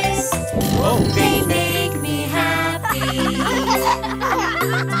this, they make me happy.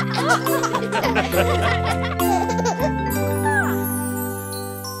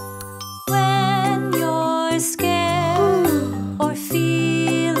 When you're scared or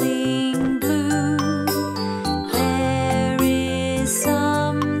feeling blue, there is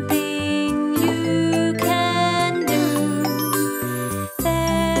some